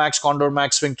 Income Max, Condor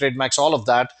Max, Swing Trade Max, all of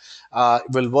that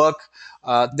will work.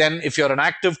 Then if you're an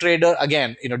active trader,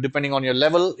 again, depending on your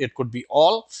level, it could be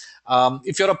all.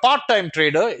 If you're a part-time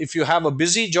trader, if you have a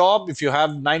busy job, if you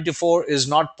have 9 to 4 is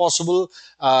not possible,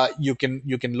 you can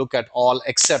look at all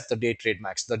except the Day Trade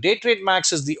Max. The Day Trade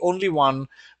Max is the only one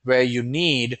where you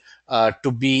need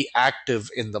to be active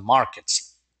in the markets.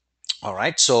 All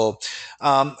right. So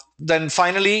then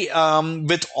finally,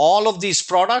 with all of these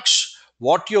products,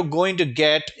 what you're going to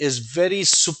get is very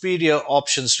superior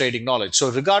options trading knowledge. So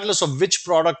regardless of which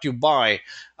product you buy,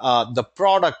 the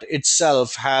product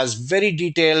itself has very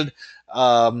detailed,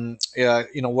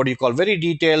 very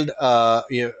detailed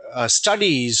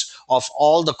studies of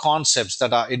all the concepts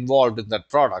that are involved in that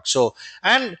product. So,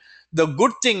 and the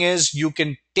good thing is you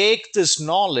can take this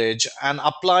knowledge and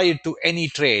apply it to any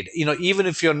trade, even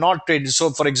if you're not trading. So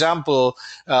for example,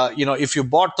 if you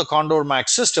bought the Condor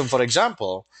Max system, for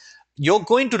example, you're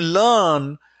going to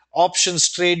learn options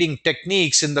trading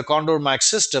techniques in the Condor Max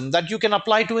system that you can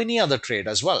apply to any other trade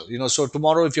as well. So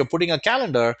tomorrow, if you're putting a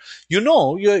calendar, you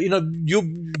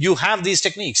have these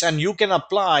techniques and you can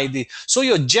apply so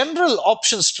your general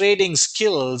options trading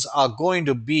skills are going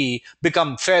to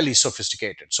become fairly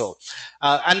sophisticated. So,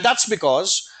 and that's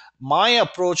because my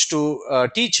approach to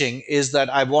teaching is that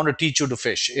I want to teach you to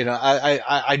fish.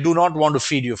 I do not want to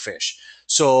feed you fish.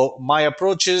 So my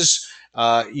approach is,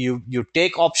 you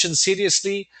take options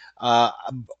seriously.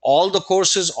 All the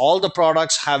courses, all the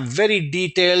products have very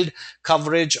detailed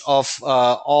coverage of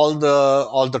all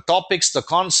the topics, the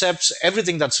concepts,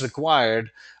 everything that's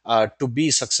required to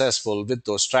be successful with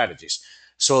those strategies.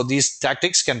 So these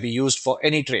tactics can be used for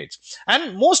any trades.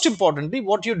 And most importantly,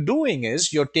 what you're doing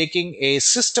is you're taking a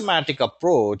systematic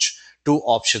approach to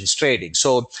options trading.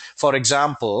 So, for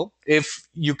example, if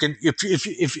you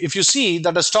see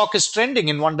that a stock is trending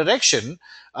in one direction,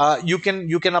 you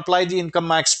can apply the income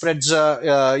max spreads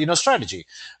strategy.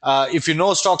 If you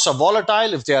know stocks are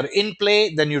volatile, if they are in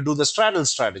play, then you do the straddle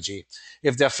strategy.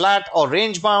 If they're flat or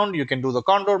range bound, you can do the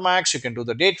Condor Max, you can do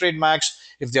the day trade max.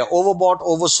 If they're overbought,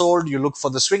 oversold, you look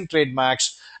for the swing trade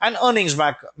max. And earnings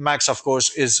max, of course,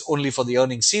 is only for the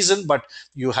earnings season, but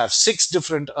you have 6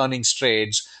 different earnings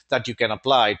trades that you can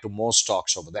apply to most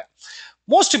stocks over there.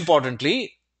 Most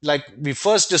importantly, like we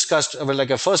first discussed, like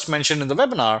I first mentioned in the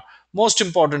webinar, most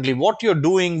importantly, what you're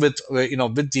doing with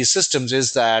these systems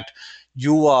is that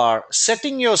you are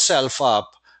setting yourself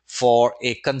up for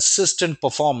a consistent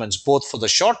performance, both for the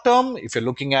short term, if you're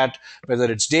looking at whether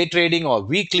it's day trading or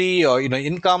weekly or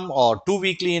income, or 2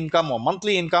 weekly income or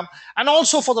monthly income, and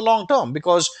also for the long term.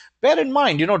 Because bear in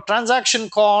mind, transaction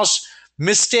costs,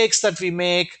 mistakes that we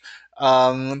make,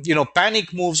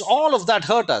 panic moves, all of that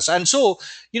hurt us. And so,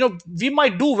 we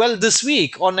might do well this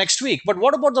week or next week, but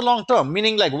what about the long term?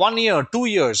 Meaning like 1 year, 2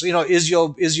 years, is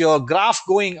your graph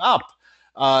going up?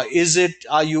 Are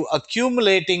you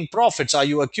accumulating profits? Are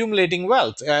you accumulating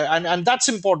wealth? And that's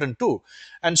important too.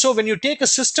 And so when you take a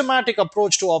systematic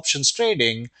approach to options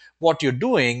trading, what you're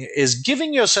doing is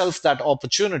giving yourself that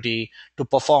opportunity to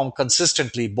perform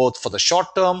consistently, both for the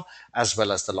short term as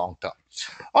well as the long term.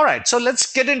 All right, so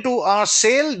let's get into our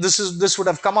sale. This would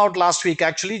have come out last week,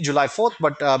 actually, July 4th,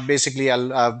 but basically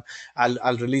I'll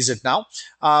release it now.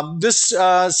 This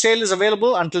sale is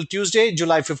available until Tuesday,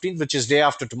 July 15th, which is day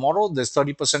after tomorrow. There's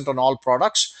 30% on all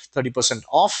products, 30%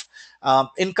 off.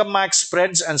 Income max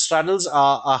spreads and straddles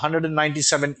are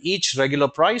 197 each, regular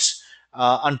price.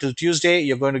 Until Tuesday,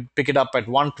 you're going to pick it up at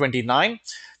 129.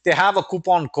 They have a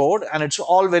coupon code, and it's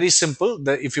all very simple.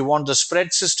 If you want the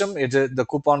spread system, the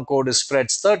coupon code is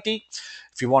spreads 30.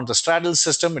 If you want the straddle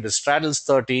system, it is straddles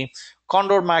 30.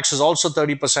 Condor Max is also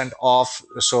 30% off.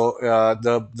 So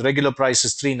the regular price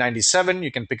is 397.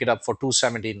 You can pick it up for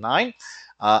 279.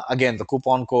 Again, the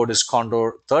coupon code is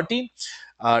Condor 30.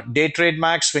 Day Trade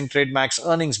Max, Swing Trade Max,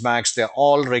 Earnings Max, they're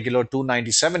all regular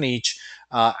 297 each.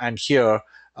 And here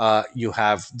you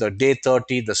have the Day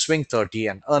 30, the Swing 30,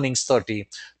 and Earnings 30.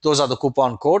 Those are the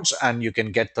coupon codes, and you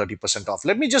can get 30% off.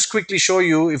 Let me just quickly show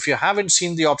you, if you haven't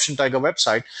seen the Option Tiger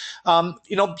website.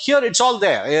 Here it's all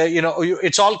there.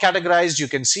 It's all categorized. You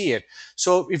can see it.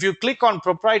 So if you click on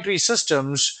proprietary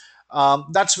systems,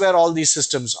 that's where all these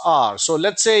systems are. So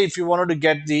let's say if you wanted to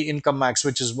get the Income Max,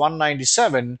 which is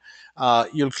 197,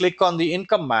 you'll click on the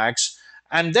Income Max,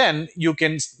 and then you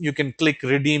can click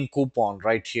Redeem Coupon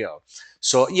right here.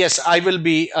 So yes, I will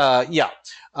be I'll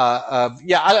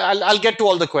get to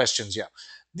all the questions. Yeah,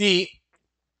 the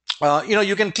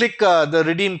you can click the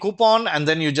redeem coupon, and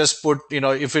then you just put,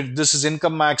 if this is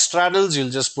Income Max straddles, you'll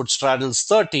just put straddles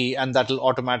 30, and that will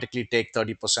automatically take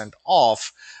 30%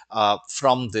 off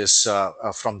from this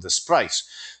price.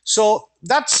 So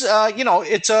that's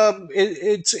it's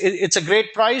a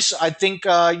great price. I think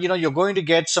you're going to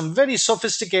get some very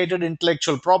sophisticated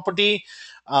intellectual property.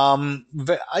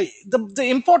 The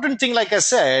important thing, like I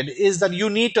said, is that you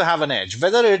need to have an edge,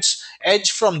 whether it's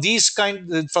edge from these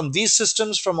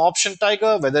systems, from Option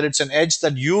Tiger, whether it's an edge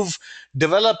that you've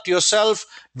developed yourself,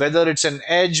 whether it's an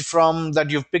edge from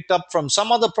that you've picked up from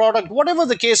some other product, whatever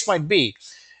the case might be.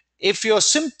 If you're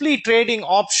simply trading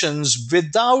options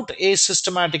without a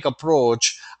systematic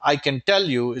approach, I can tell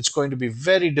you it's going to be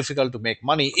very difficult to make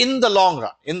money in the long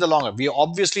run.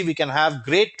 We can have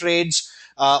great trades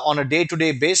on a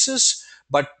day-to-day basis,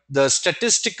 but the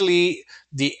statistically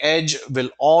the edge will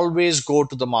always go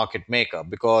to the market maker,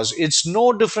 because it's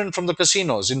no different from the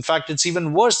casinos. In fact, it's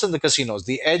even worse than the casinos.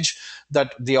 The edge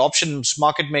that the options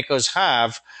market makers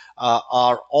have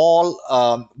are all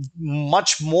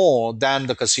much more than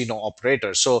the casino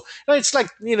operators. So it's like,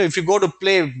 if you go to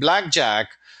play blackjack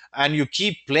and you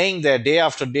keep playing there day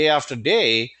after day after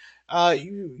day,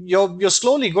 you're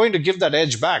slowly going to give that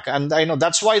edge back. And I know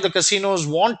that's why the casinos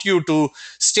want you to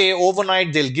stay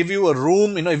overnight. They'll give you a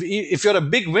room. If you're a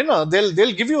big winner,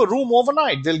 they'll give you a room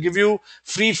overnight. They'll give you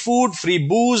free food, free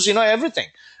booze, everything.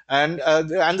 And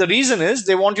the reason is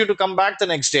they want you to come back the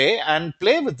next day and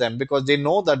play with them, because they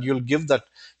know that you'll give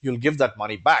that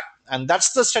money back. And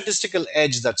that's the statistical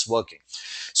edge that's working.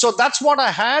 So that's what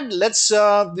I had. Let's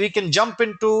we can jump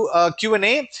into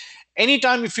Q&A.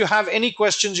 Anytime, if you have any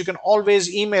questions, you can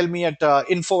always email me at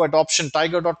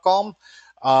info@optiontiger.com.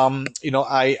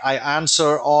 I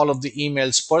answer all of the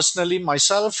emails personally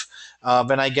myself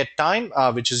when I get time,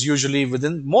 which is usually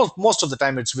within most of the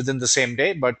time, it's within the same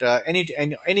day. But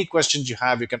any questions you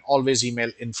have, you can always email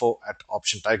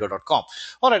info@optiontiger.com.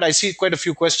 All right, I see quite a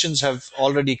few questions have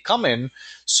already come in.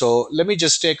 So let me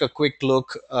just take a quick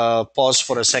look, pause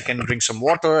for a second, drink some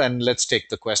water, and let's take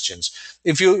the questions.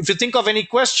 If you think of any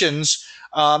questions,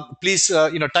 please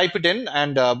type it in,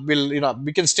 and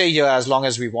we can stay here as long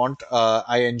as we want.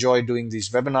 I enjoy doing these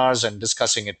webinars and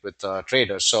discussing it with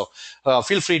traders. So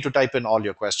feel free to type in all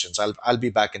your questions. I'll be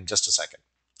back in just a second.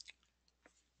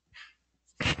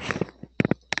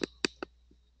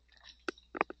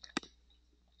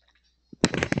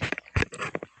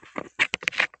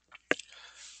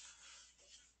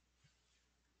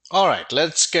 All right,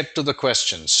 let's get to the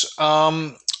questions.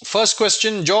 First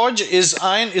question, George,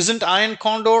 isn't Iron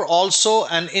Condor also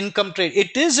an income trade?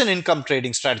 It is an income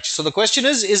trading strategy. So the question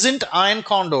is, isn't Iron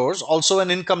Condors also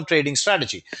an income trading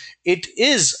strategy? It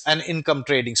is an income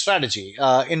trading strategy.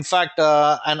 In fact,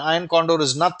 an Iron Condor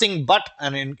is nothing but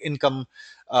an income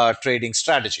trading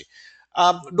strategy.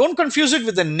 Don't confuse it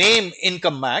with the name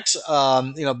Income Max.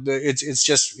 It's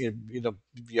just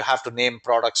you have to name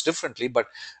products differently, but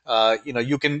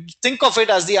you can think of it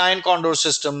as the Iron Condor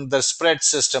system, the spread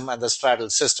system, and the straddle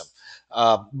system.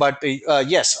 But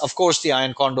yes, of course, the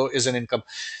Iron Condor is an income.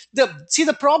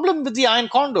 The problem with the Iron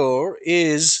Condor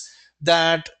is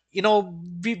that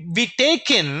we take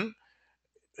in,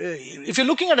 if you're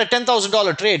looking at a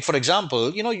 $10,000 trade, for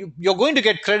example, you're going to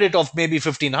get credit of maybe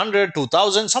 1,500,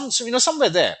 2,000, somewhere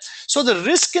there. So the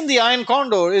risk in the Iron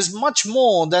Condor is much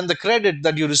more than the credit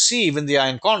that you receive in the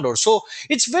Iron Condor. So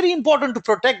it's very important to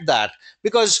protect that,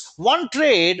 because one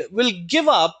trade will give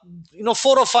up,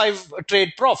 4 or 5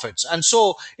 trade profits. And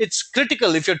so it's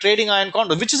critical if you're trading Iron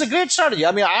Condor, which is a great strategy.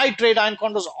 I mean, I trade Iron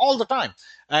Condors all the time.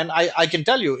 And I can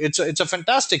tell you, it's a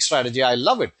fantastic strategy. I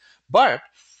love it. But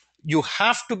you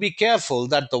have to be careful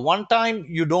that the one time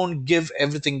you don't give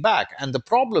everything back. And the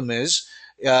problem is,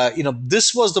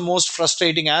 this was the most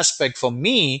frustrating aspect for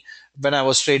me when I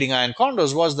was trading Iron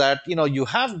Condors, was that, you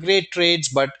have great trades,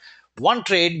 but one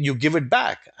trade you give it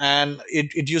back, and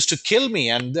it used to kill me.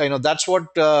 And that's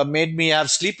what made me have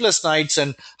sleepless nights.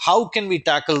 And how can we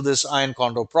tackle this Iron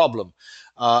Condor problem?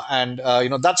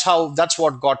 That's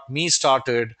what got me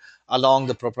started along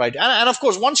the proprietary. And of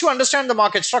course, once you understand the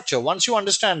market structure, once you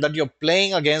understand that you're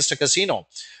playing against a casino,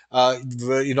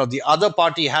 the other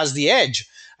party has the edge,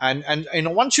 and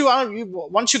once you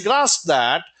grasp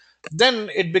that, then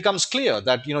it becomes clear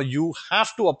that you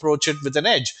have to approach it with an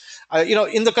edge.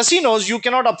 In the casinos, you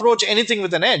cannot approach anything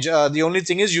with an edge. The only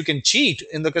thing is you can cheat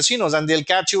in the casinos, and they'll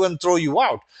catch you and throw you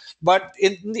out. But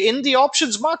in the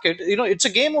options market, it's a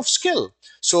game of skill.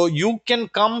 So you can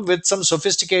come with some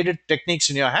sophisticated techniques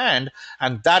in your hand,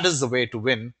 and that is the way to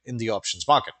win in the options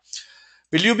market.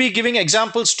 Will you be giving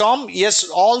examples, Tom? Yes,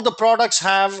 all the products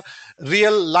have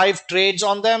real life trades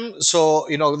on them. So,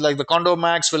 like the Condor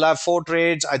Max will have 4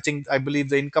 trades. I believe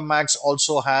the Income Max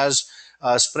also has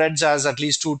spreads, has at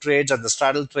least 2 trades, and the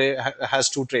straddle has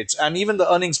 2 trades. And even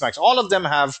the Earnings Max, all of them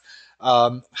have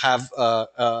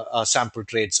sample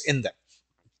trades in them.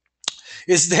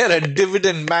 Is there a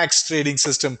dividend max trading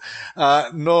system?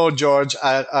 No, George.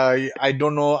 I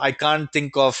don't know. I can't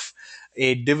think of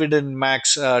a dividend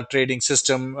max trading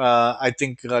system. I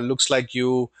think looks like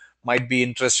you might be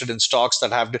interested in stocks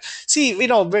that have. See,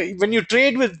 when you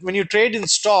trade in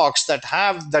stocks that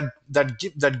have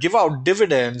that give out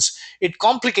dividends, it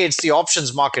complicates the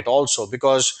options market also,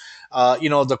 because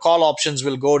the call options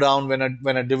will go down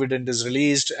when a dividend is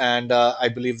released, and I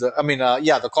believe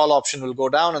the call option will go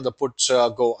down and the puts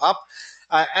go up.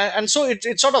 And so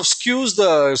it sort of skews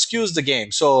the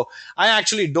game. So I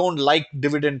actually don't like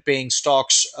dividend paying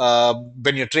stocks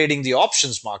when you're trading the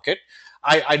options market.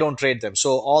 I don't trade them.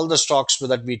 So all the stocks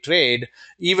that we trade,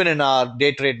 even in our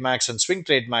day trade max and swing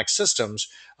trade max systems,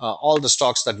 all the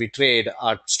stocks that we trade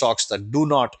are stocks that do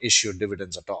not issue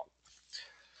dividends at all.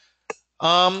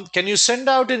 Can you send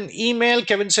out an email?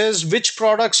 Kevin says, which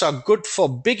products are good for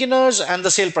beginners and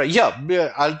the sale price? Yeah,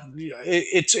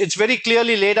 it's very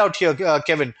clearly laid out here,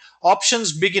 Kevin.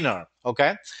 Options beginner.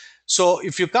 Okay, so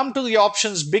if you come to the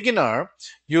options beginner,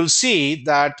 you'll see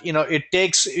that it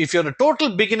takes. If you're a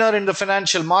total beginner in the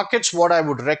financial markets, what I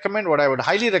would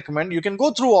highly recommend, you can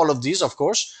go through all of these, of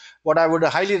course. What I would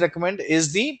highly recommend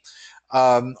is the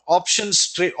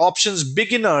options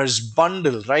beginners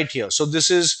bundle right here. So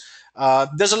this is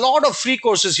there's a lot of free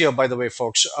courses here, by the way,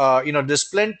 folks. There's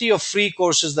plenty of free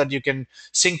courses that you can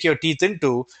sink your teeth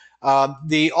into.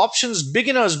 The options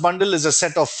beginners bundle is a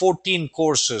set of 14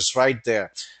 courses right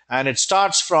there, and it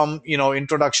starts from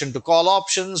introduction to call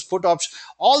options, put options.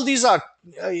 All these are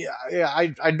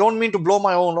I don't mean to blow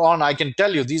my own on. I can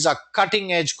tell you these are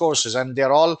cutting edge courses, and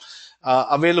they're all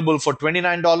available for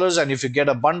 $29. And if you get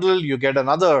a bundle, you get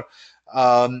another.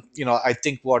 I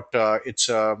think what it's.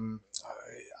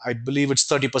 I believe it's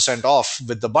 30% off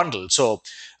with the bundle. So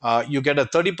you get a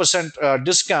 30%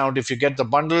 discount if you get the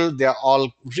bundle. They're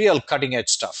all real cutting edge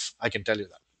stuff. I can tell you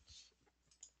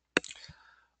that.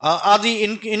 Are the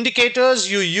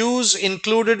indicators you use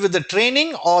included with the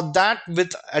training, or that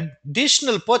with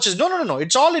additional purchase? No, no, no, no.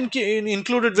 It's all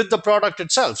included with the product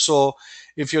itself. So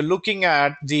if you're looking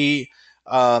at if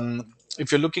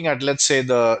you're looking at, let's say,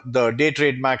 the day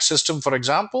trade max system, for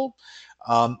example,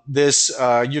 this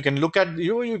you can look at,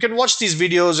 you can watch these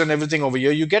videos and everything over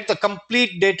here. You get the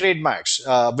complete day trade max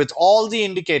with all the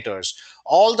indicators,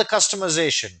 all the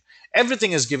customization,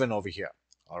 everything is given over here.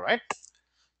 All right.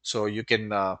 So you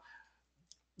can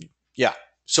yeah.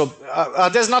 So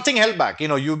there's nothing held back.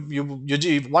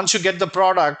 Once you get the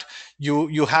product,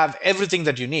 you have everything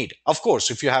that you need. Of course,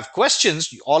 if you have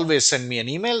questions, you always send me an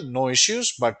email. No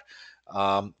issues.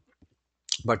 Um,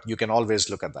 but you can always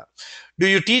look at that. Do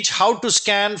you teach how to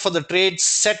scan for the trade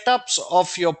setups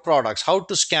of your products? How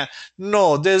to scan?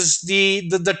 No, there's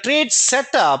the trade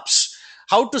setups.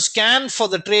 How to scan for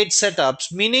the trade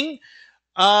setups, meaning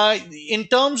in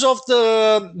terms of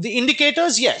the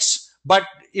indicators, yes. But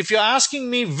if you're asking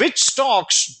me which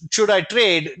stocks should I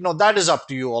trade, no, that is up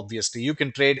to you. Obviously, you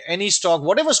can trade any stock,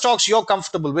 whatever stocks you're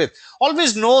comfortable with.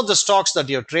 Always know the stocks that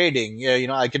you're trading.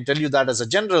 Yeah, I can tell you that as a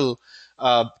general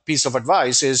piece of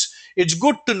advice is it's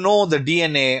good to know the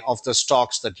DNA of the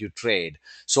stocks that you trade.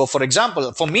 So, for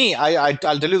example, for me, I'll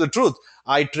tell you the truth.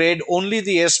 I trade only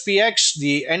the SPX,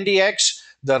 the NDX,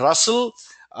 the Russell,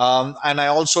 and I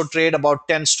also trade about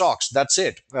 10 stocks. That's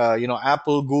it.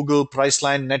 Apple, Google,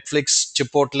 Priceline, Netflix,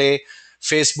 Chipotle,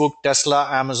 Facebook, Tesla,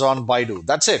 Amazon, Baidu.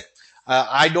 That's it.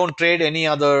 I don't trade any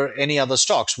other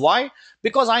stocks. Why?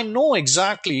 Because I know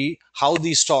exactly how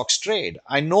these stocks trade.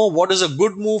 I know what is a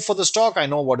good move for the stock. I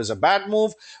know what is a bad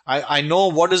move. I know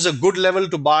what is a good level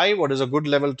to buy, what is a good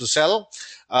level to sell.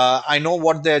 I know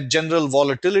what their general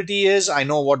volatility is. I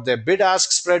know what their bid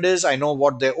ask spread is. I know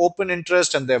what their open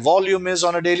interest and their volume is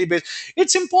on a daily basis.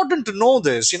 It's important to know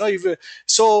this.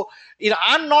 So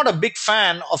I'm not a big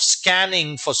fan of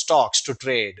scanning for stocks to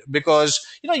trade, because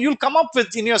you'll come up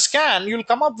with, in your scan, you'll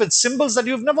come up with symbols that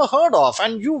you've never heard of,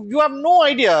 and you have no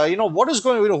idea what is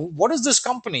going, what is this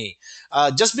company.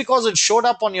 Just because it showed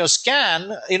up on your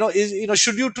scan,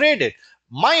 should you trade it?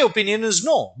 My opinion is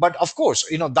no. But of course,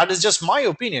 that is just my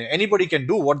opinion. Anybody can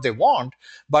do what they want.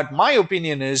 But my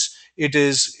opinion is it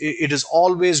is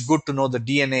always good to know the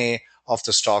DNA of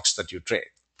the stocks that you trade.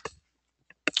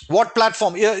 What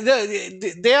platform? Yeah,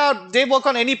 they work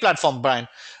on any platform, Brian.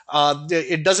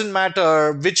 It doesn't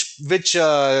matter which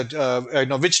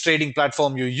trading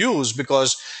platform you use,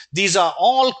 because these are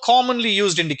all commonly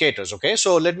used indicators. Okay,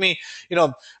 so let me,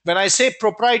 when I say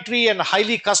proprietary and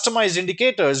highly customized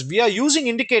indicators, we are using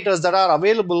indicators that are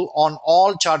available on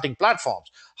all charting platforms.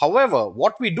 However,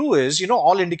 what we do is,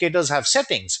 all indicators have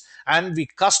settings, and we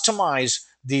customize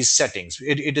these settings.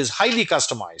 It is highly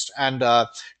customized, and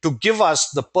to give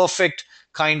us the perfect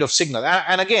kind of signal.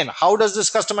 And again, how does this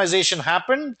customization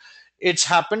happen? It's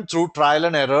happened through trial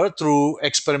and error, through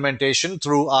experimentation,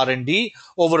 through R&D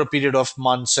over a period of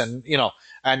months, and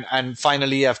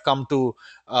finally I've come to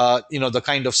the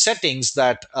kind of settings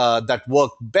that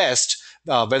work best,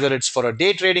 whether it's for a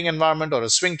day trading environment or a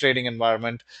swing trading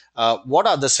environment. What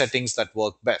are the settings that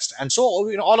work best? And so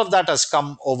all of that has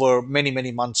come over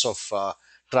many months of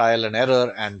trial and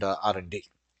error and R&D.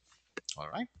 All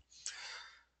right.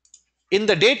 In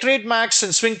the day trade max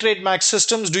and swing trade max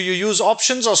systems, do you use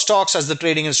options or stocks as the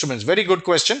trading instruments? Very good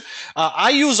question.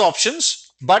 I use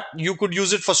options, but you could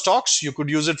use it for stocks, you could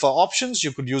use it for options,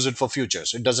 you could use it for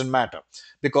futures. It doesn't matter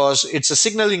because it's a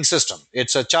signaling system.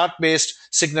 It's a chart based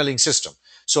signaling system.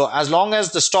 So as long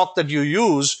as the stock that you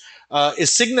use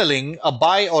is signaling a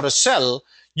buy or a sell,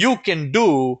 you can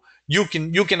do you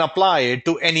can apply it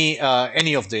to any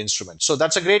of the instruments. So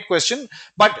that's a great question,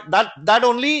 but that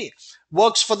only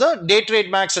works for the day trade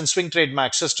max and swing trade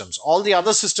max systems. All the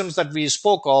other systems that we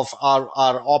spoke of are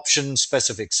option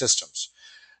specific systems.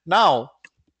 Now,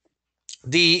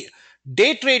 the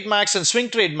day trade max and swing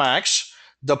trade max,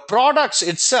 the products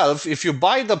itself, if you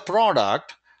buy the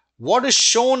product, what is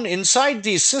shown inside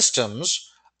these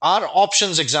systems are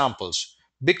options examples.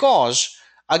 Because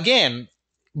again,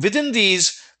 within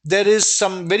these, there is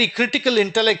some very critical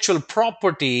intellectual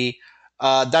property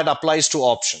that applies to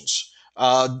options.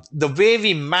 The way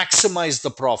we maximize the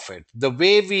profit, the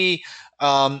way we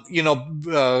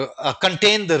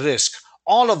contain the risk,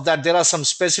 all of that, there are some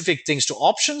specific things to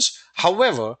options.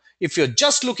 However, if you're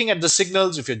just looking at the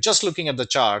signals, if you're just looking at the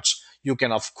charts, you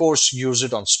can of course use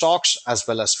it on stocks as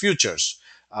well as futures.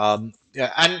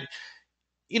 Yeah, and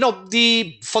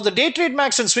the for the day trade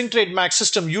max and swing trade max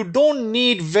system, you don't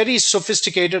need very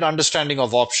sophisticated understanding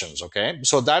of options. Okay,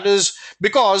 so that is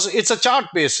because it's a chart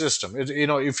based system.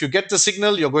 If you get the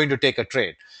signal, you're going to take a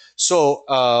trade. So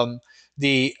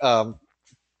the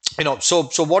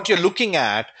so what you're looking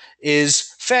at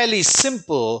is fairly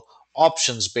simple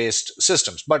options based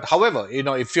systems. But however,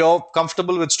 if you're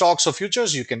comfortable with stocks or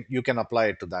futures, you can apply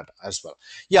it to that as well.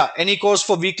 Yeah, any course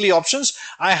for weekly options?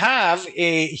 I have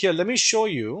a here, let me show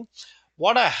you.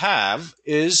 What I have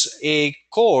is a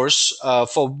course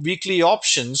for weekly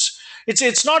options.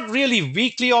 It's not really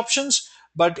weekly options,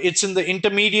 but it's in the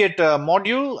intermediate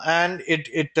module, and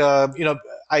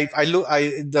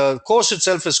the course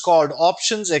itself is called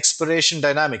Options Expiration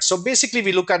Dynamics. So basically,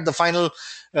 we look at the final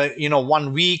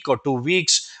 1 week or 2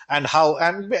 weeks, and how,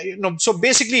 and so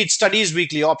basically it studies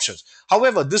weekly options.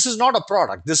 However, this is not a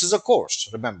product, this is a course,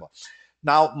 remember.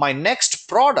 Now, my next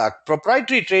product,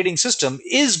 proprietary trading system,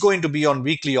 is going to be on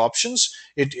weekly options.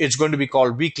 It's going to be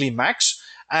called Weekly Max,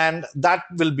 and that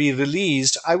will be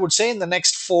released, I would say, in the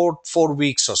next four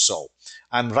weeks or so.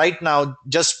 I'm right now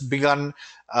just begun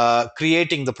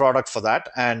creating the product for that,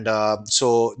 and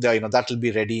that will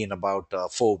be ready in about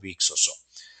 4 weeks or so.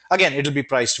 Again, it'll be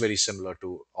priced very similar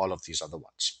to all of these other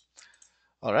ones.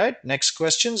 All right, next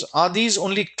questions. Are these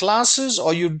only classes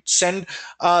or you send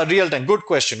real time? Good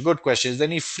question. Good question. Is there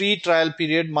any free trial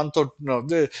period, month or no?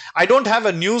 I don't have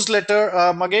a newsletter,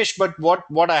 Magesh, but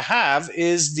what I have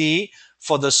is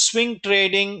for the swing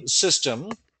trading system.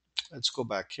 Let's go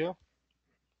back here.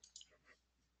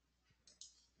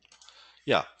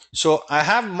 Yeah. So I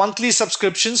have monthly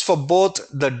subscriptions for both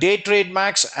the day trade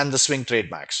max and the swing trade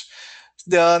max.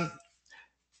 The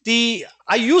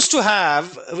I used to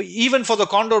have, even for the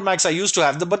Condor Max, I used to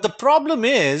have but the problem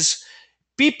is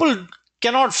people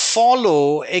cannot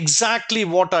follow exactly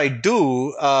what I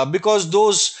do because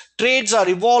those trades are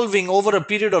evolving over a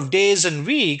period of days and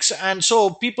weeks, and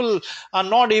so people are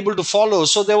not able to follow.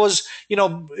 So there was,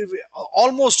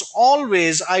 almost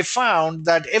always I found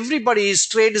that everybody's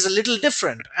trade is a little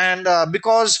different, and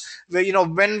because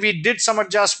when we did some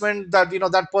adjustment,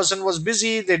 that person was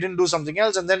busy, they didn't do something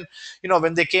else, and then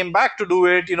when they came back to do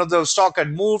it, the stock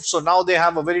had moved, so now they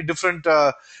have a very different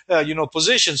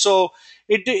position. So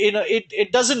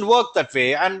it doesn't work that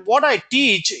way. And what I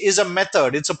teach is a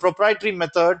method. It's a proprietary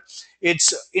method.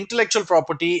 It's intellectual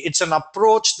property. It's an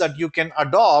approach that you can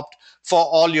adopt for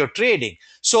all your trading.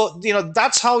 So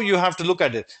that's how you have to look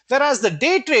at it. Whereas the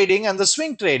day trading and the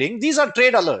swing trading, these are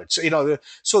trade alerts.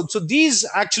 So these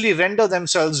actually render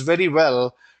themselves very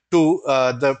well to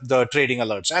the trading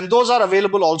alerts, and those are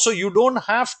available also. You don't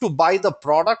have to buy the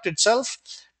product itself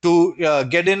to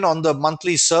get in on the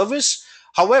monthly service.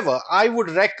 However, I would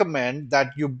recommend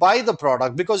that you buy the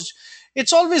product because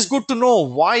it's always good to know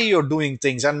why you're doing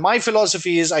things. And my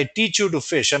philosophy is I teach you to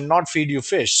fish and not feed you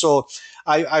fish. So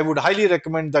I would highly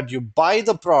recommend that you buy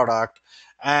the product.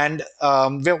 And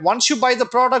once you buy the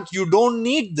product, you don't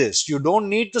need this. You don't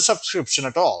need the subscription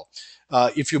at all.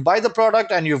 If you buy the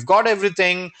product and you've got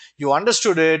everything, you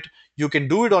understood it, you can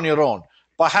do it on your own.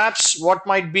 Perhaps what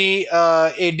might be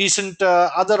a decent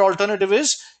other alternative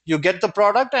is you get the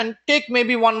product and take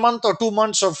maybe 1 month or 2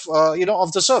 months of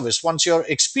of the service. Once you're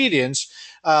experienced,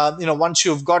 once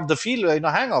you've got the feel,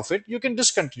 hang of it, you can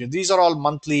discontinue. These are all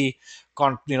monthly.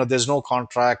 There's no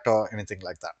contract or anything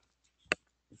like that.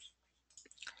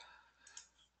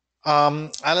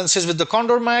 Alan says, with the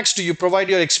Condor Max, do you provide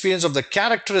your experience of the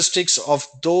characteristics of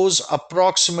those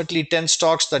approximately 10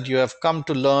 stocks that you have come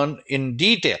to learn in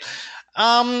detail?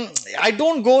 um, I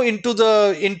don't go into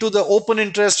the open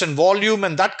interest and volume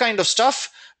and that kind of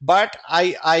stuff, but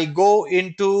I go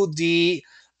into the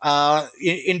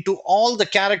into all the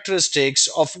characteristics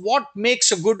of what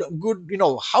makes a good,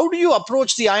 how do you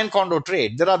approach the iron condor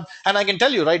trade. There are, and I can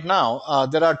tell you right now,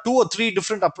 there are two or three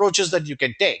different approaches that you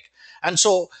can take, and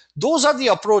so those are the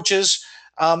approaches.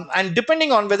 And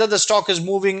depending on whether the stock is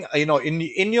moving,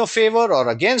 in your favor or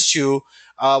against you,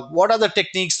 what are the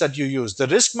techniques that you use? The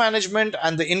risk management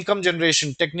and the income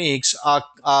generation techniques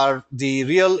are the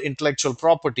real intellectual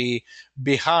property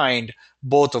behind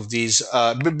both of these,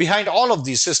 behind all of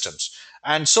these systems.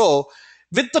 And so,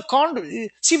 with the condor,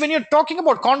 see, when you're talking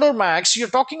about Condor Max, you're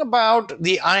talking about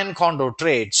the iron condor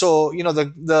trade. So,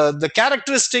 the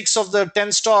characteristics of the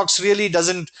 10 stocks really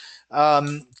doesn't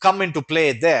come into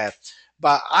play there.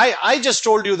 But I just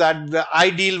told you that I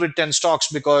deal with 10 stocks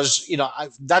because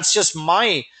that's just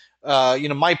my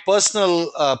my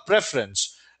personal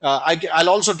preference. I'll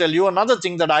also tell you another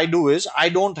thing that I do is I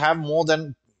don't have more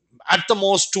than at the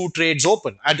most two trades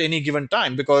open at any given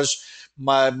time, because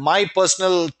my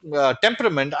personal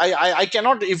temperament, I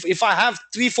cannot, if I have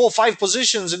three, four, five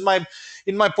positions in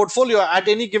my portfolio at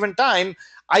any given time,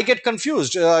 I get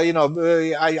confused.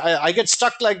 I get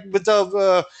stuck like with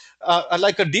a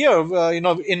like a deer,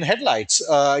 in headlights,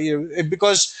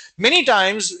 because many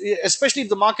times, especially if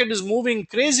the market is moving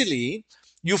crazily,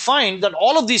 you find that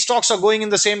all of these stocks are going in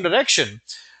the same direction.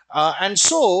 And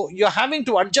so you're having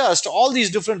to adjust all these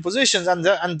different positions, and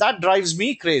that drives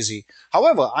me crazy.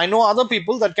 However, I know other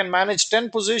people that can manage 10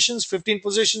 positions, 15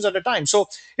 positions at a time. So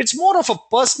it's more of a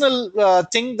personal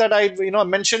thing that I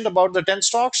mentioned about the 10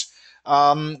 stocks.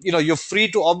 You're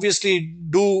free to obviously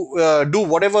do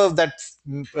whatever that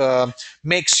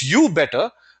makes you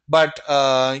better, but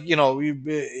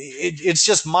it's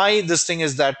just my this thing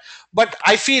is that. But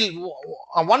I feel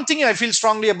one thing I feel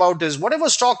strongly about is whatever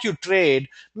stock you trade,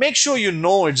 make sure you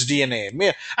know its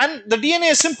DNA. And the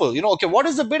DNA is simple. Okay, what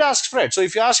is the bid ask spread? So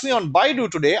if you ask me on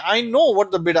Baidu today, I know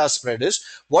what the bid ask spread is.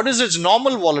 What is its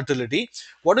normal volatility?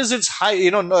 What is its high?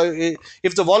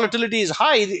 If the volatility is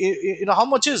high, how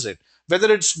much is it?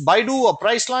 Whether it's Baidu or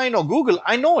Priceline or Google,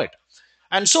 I know it.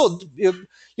 And so,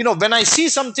 when I see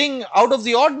something out of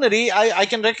the ordinary, I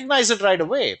can recognize it right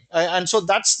away. And so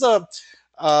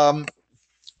um,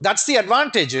 that's the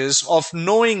advantages of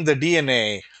knowing the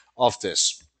DNA of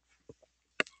this.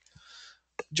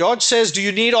 George says, "Do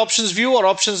you need options view or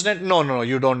options net?" No, no, no.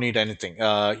 You don't need anything.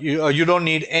 You don't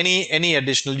need any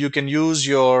additional. You can use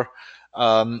your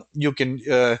you can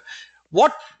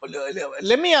what.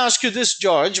 Let me ask you this,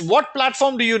 George. What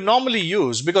platform do you normally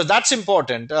use? Because that's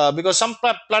important. Because some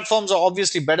platforms are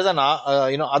obviously better than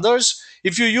others.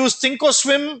 If you use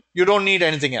Thinkorswim, you don't need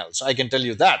anything else. I can tell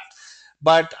you that.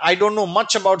 But I don't know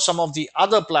much about some of the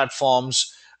other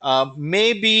platforms.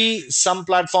 Maybe some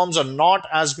platforms are not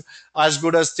as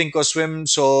good as Thinkorswim,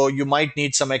 so you might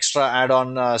need some extra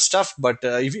add-on stuff. But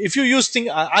if you use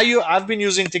I've been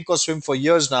using Thinkorswim for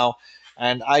years now,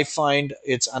 and I find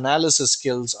its analysis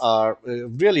skills are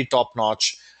really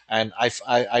top-notch, and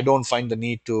I don't find the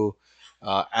need to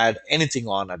add anything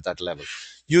on at that level.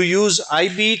 You use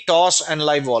IB, TOS, and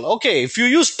Livewall. Okay, if you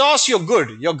use TOS, you're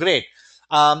good. You're great.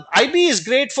 IB is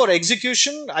great for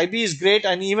execution. IB is great,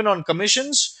 and even on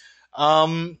commissions.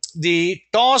 The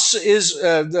toss is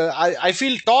I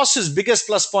feel toss's biggest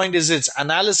plus point is its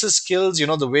analysis skills.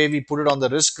 The way we put it on the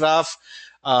risk graph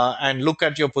and look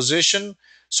at your position.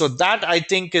 So that I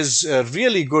think is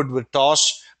really good with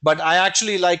toss. But I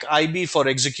actually like IB for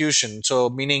execution. So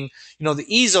meaning, the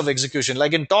ease of execution.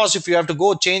 Like in toss, if you have to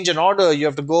go change an order, you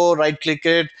have to go right click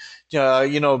it,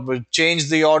 change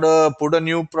the order, put a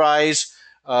new price,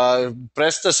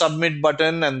 press the submit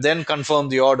button, and then confirm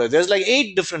the order. There's like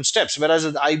 8 different steps. Whereas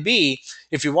with IB,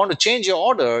 if you want to change your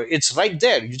order, it's right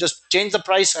there. You just change the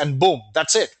price and boom,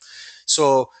 that's it.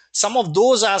 So some of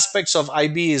those aspects of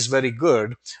IB is very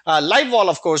good. Livewall,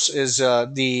 of course, is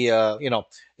the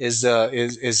is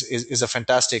a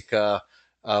fantastic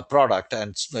product,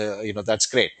 and that's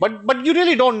great. But you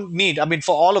really don't need. I mean,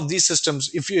 for all of these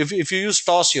systems, if you use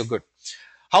TOS, you're good.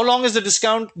 How long is the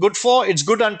discount good for? It's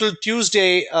good until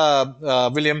Tuesday,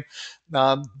 William.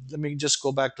 Let me just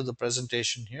go back to the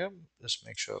presentation here. Just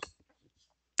make sure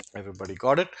everybody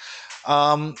got it.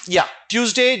 Yeah,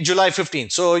 Tuesday, July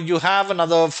 15th. So you have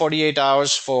another 48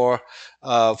 hours for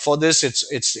this.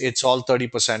 It's all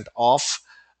 30% off,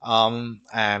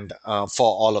 and for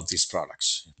all of these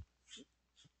products.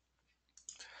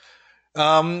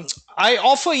 Um, I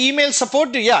offer email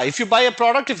support. Yeah, if you buy a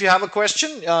product, if you have a question,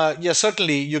 yeah,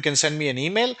 certainly you can send me an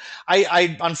email.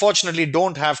 I unfortunately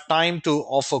don't have time to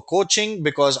offer coaching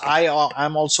because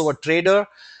I'm also a trader.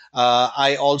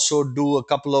 I also do a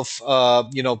couple of, a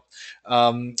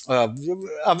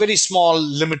very small,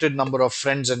 limited number of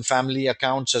friends and family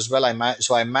accounts as well.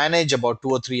 So I manage about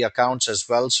two or three accounts as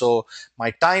well. So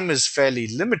my time is fairly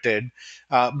limited.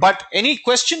 But any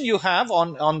question you have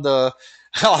on the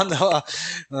on the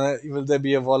will there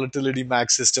be a volatility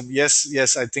max system? Yes,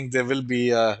 yes, I think there will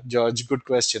be, George. Good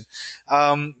question.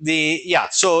 The Yeah,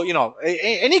 so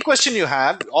any question you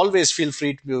have, always feel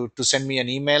free to send me an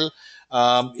email.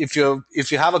 If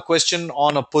you have a question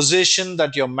on a position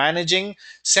that you're managing,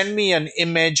 send me an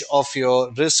image of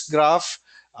your risk graph.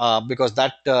 Because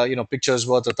that picture is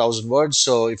worth a thousand words.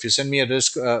 So if you send me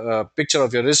picture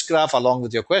of your risk graph along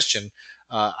with your question,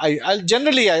 I'll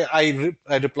generally I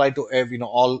reply to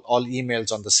all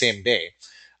emails on the same day.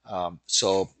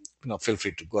 So feel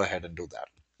free to go ahead and do that.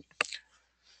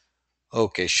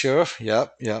 Okay, sure. Yeah,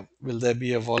 yeah. Will there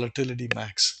be a volatility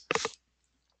max?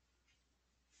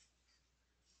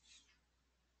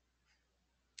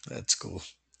 That's cool.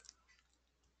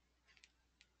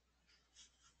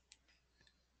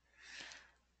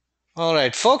 All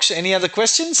right, folks. Any other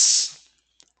questions?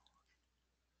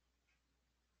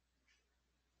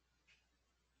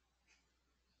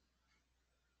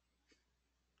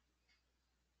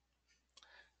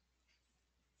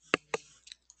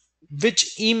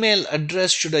 Which email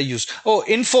address should I use? Oh,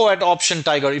 info at Option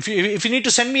Tiger. If you need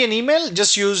to send me an email,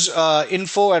 just use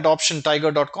info at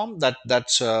optiontiger.com.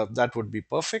 That would be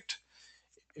perfect.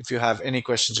 If you have any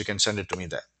questions, you can send it to me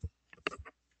there.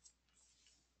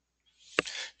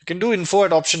 You can do info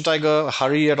at Option Tiger,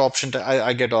 hurry at Option Tiger.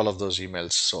 I get all of those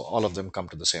emails, so all of them come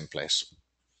to the same place.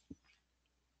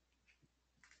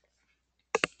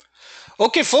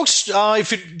 Okay, folks,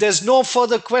 there's no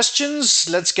further questions,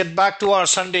 let's get back to our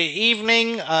Sunday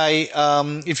evening.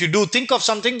 If you do think of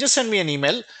something, just send me an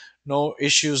email. No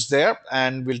issues there,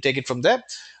 and we'll take it from there.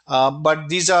 But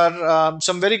these are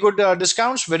some very good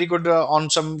discounts, very good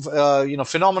on some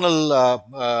phenomenal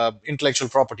intellectual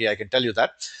property. I can tell you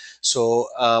that. So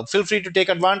feel free to take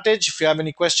advantage. If you have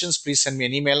any questions, please send me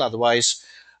an email. Otherwise,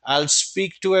 I'll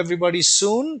speak to everybody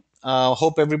soon.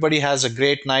 Hope everybody has a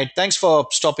great night. Thanks for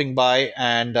stopping by,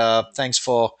 and thanks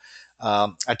for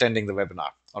attending the webinar.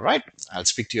 All right. I'll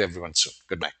speak to you everyone soon.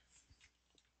 Good night.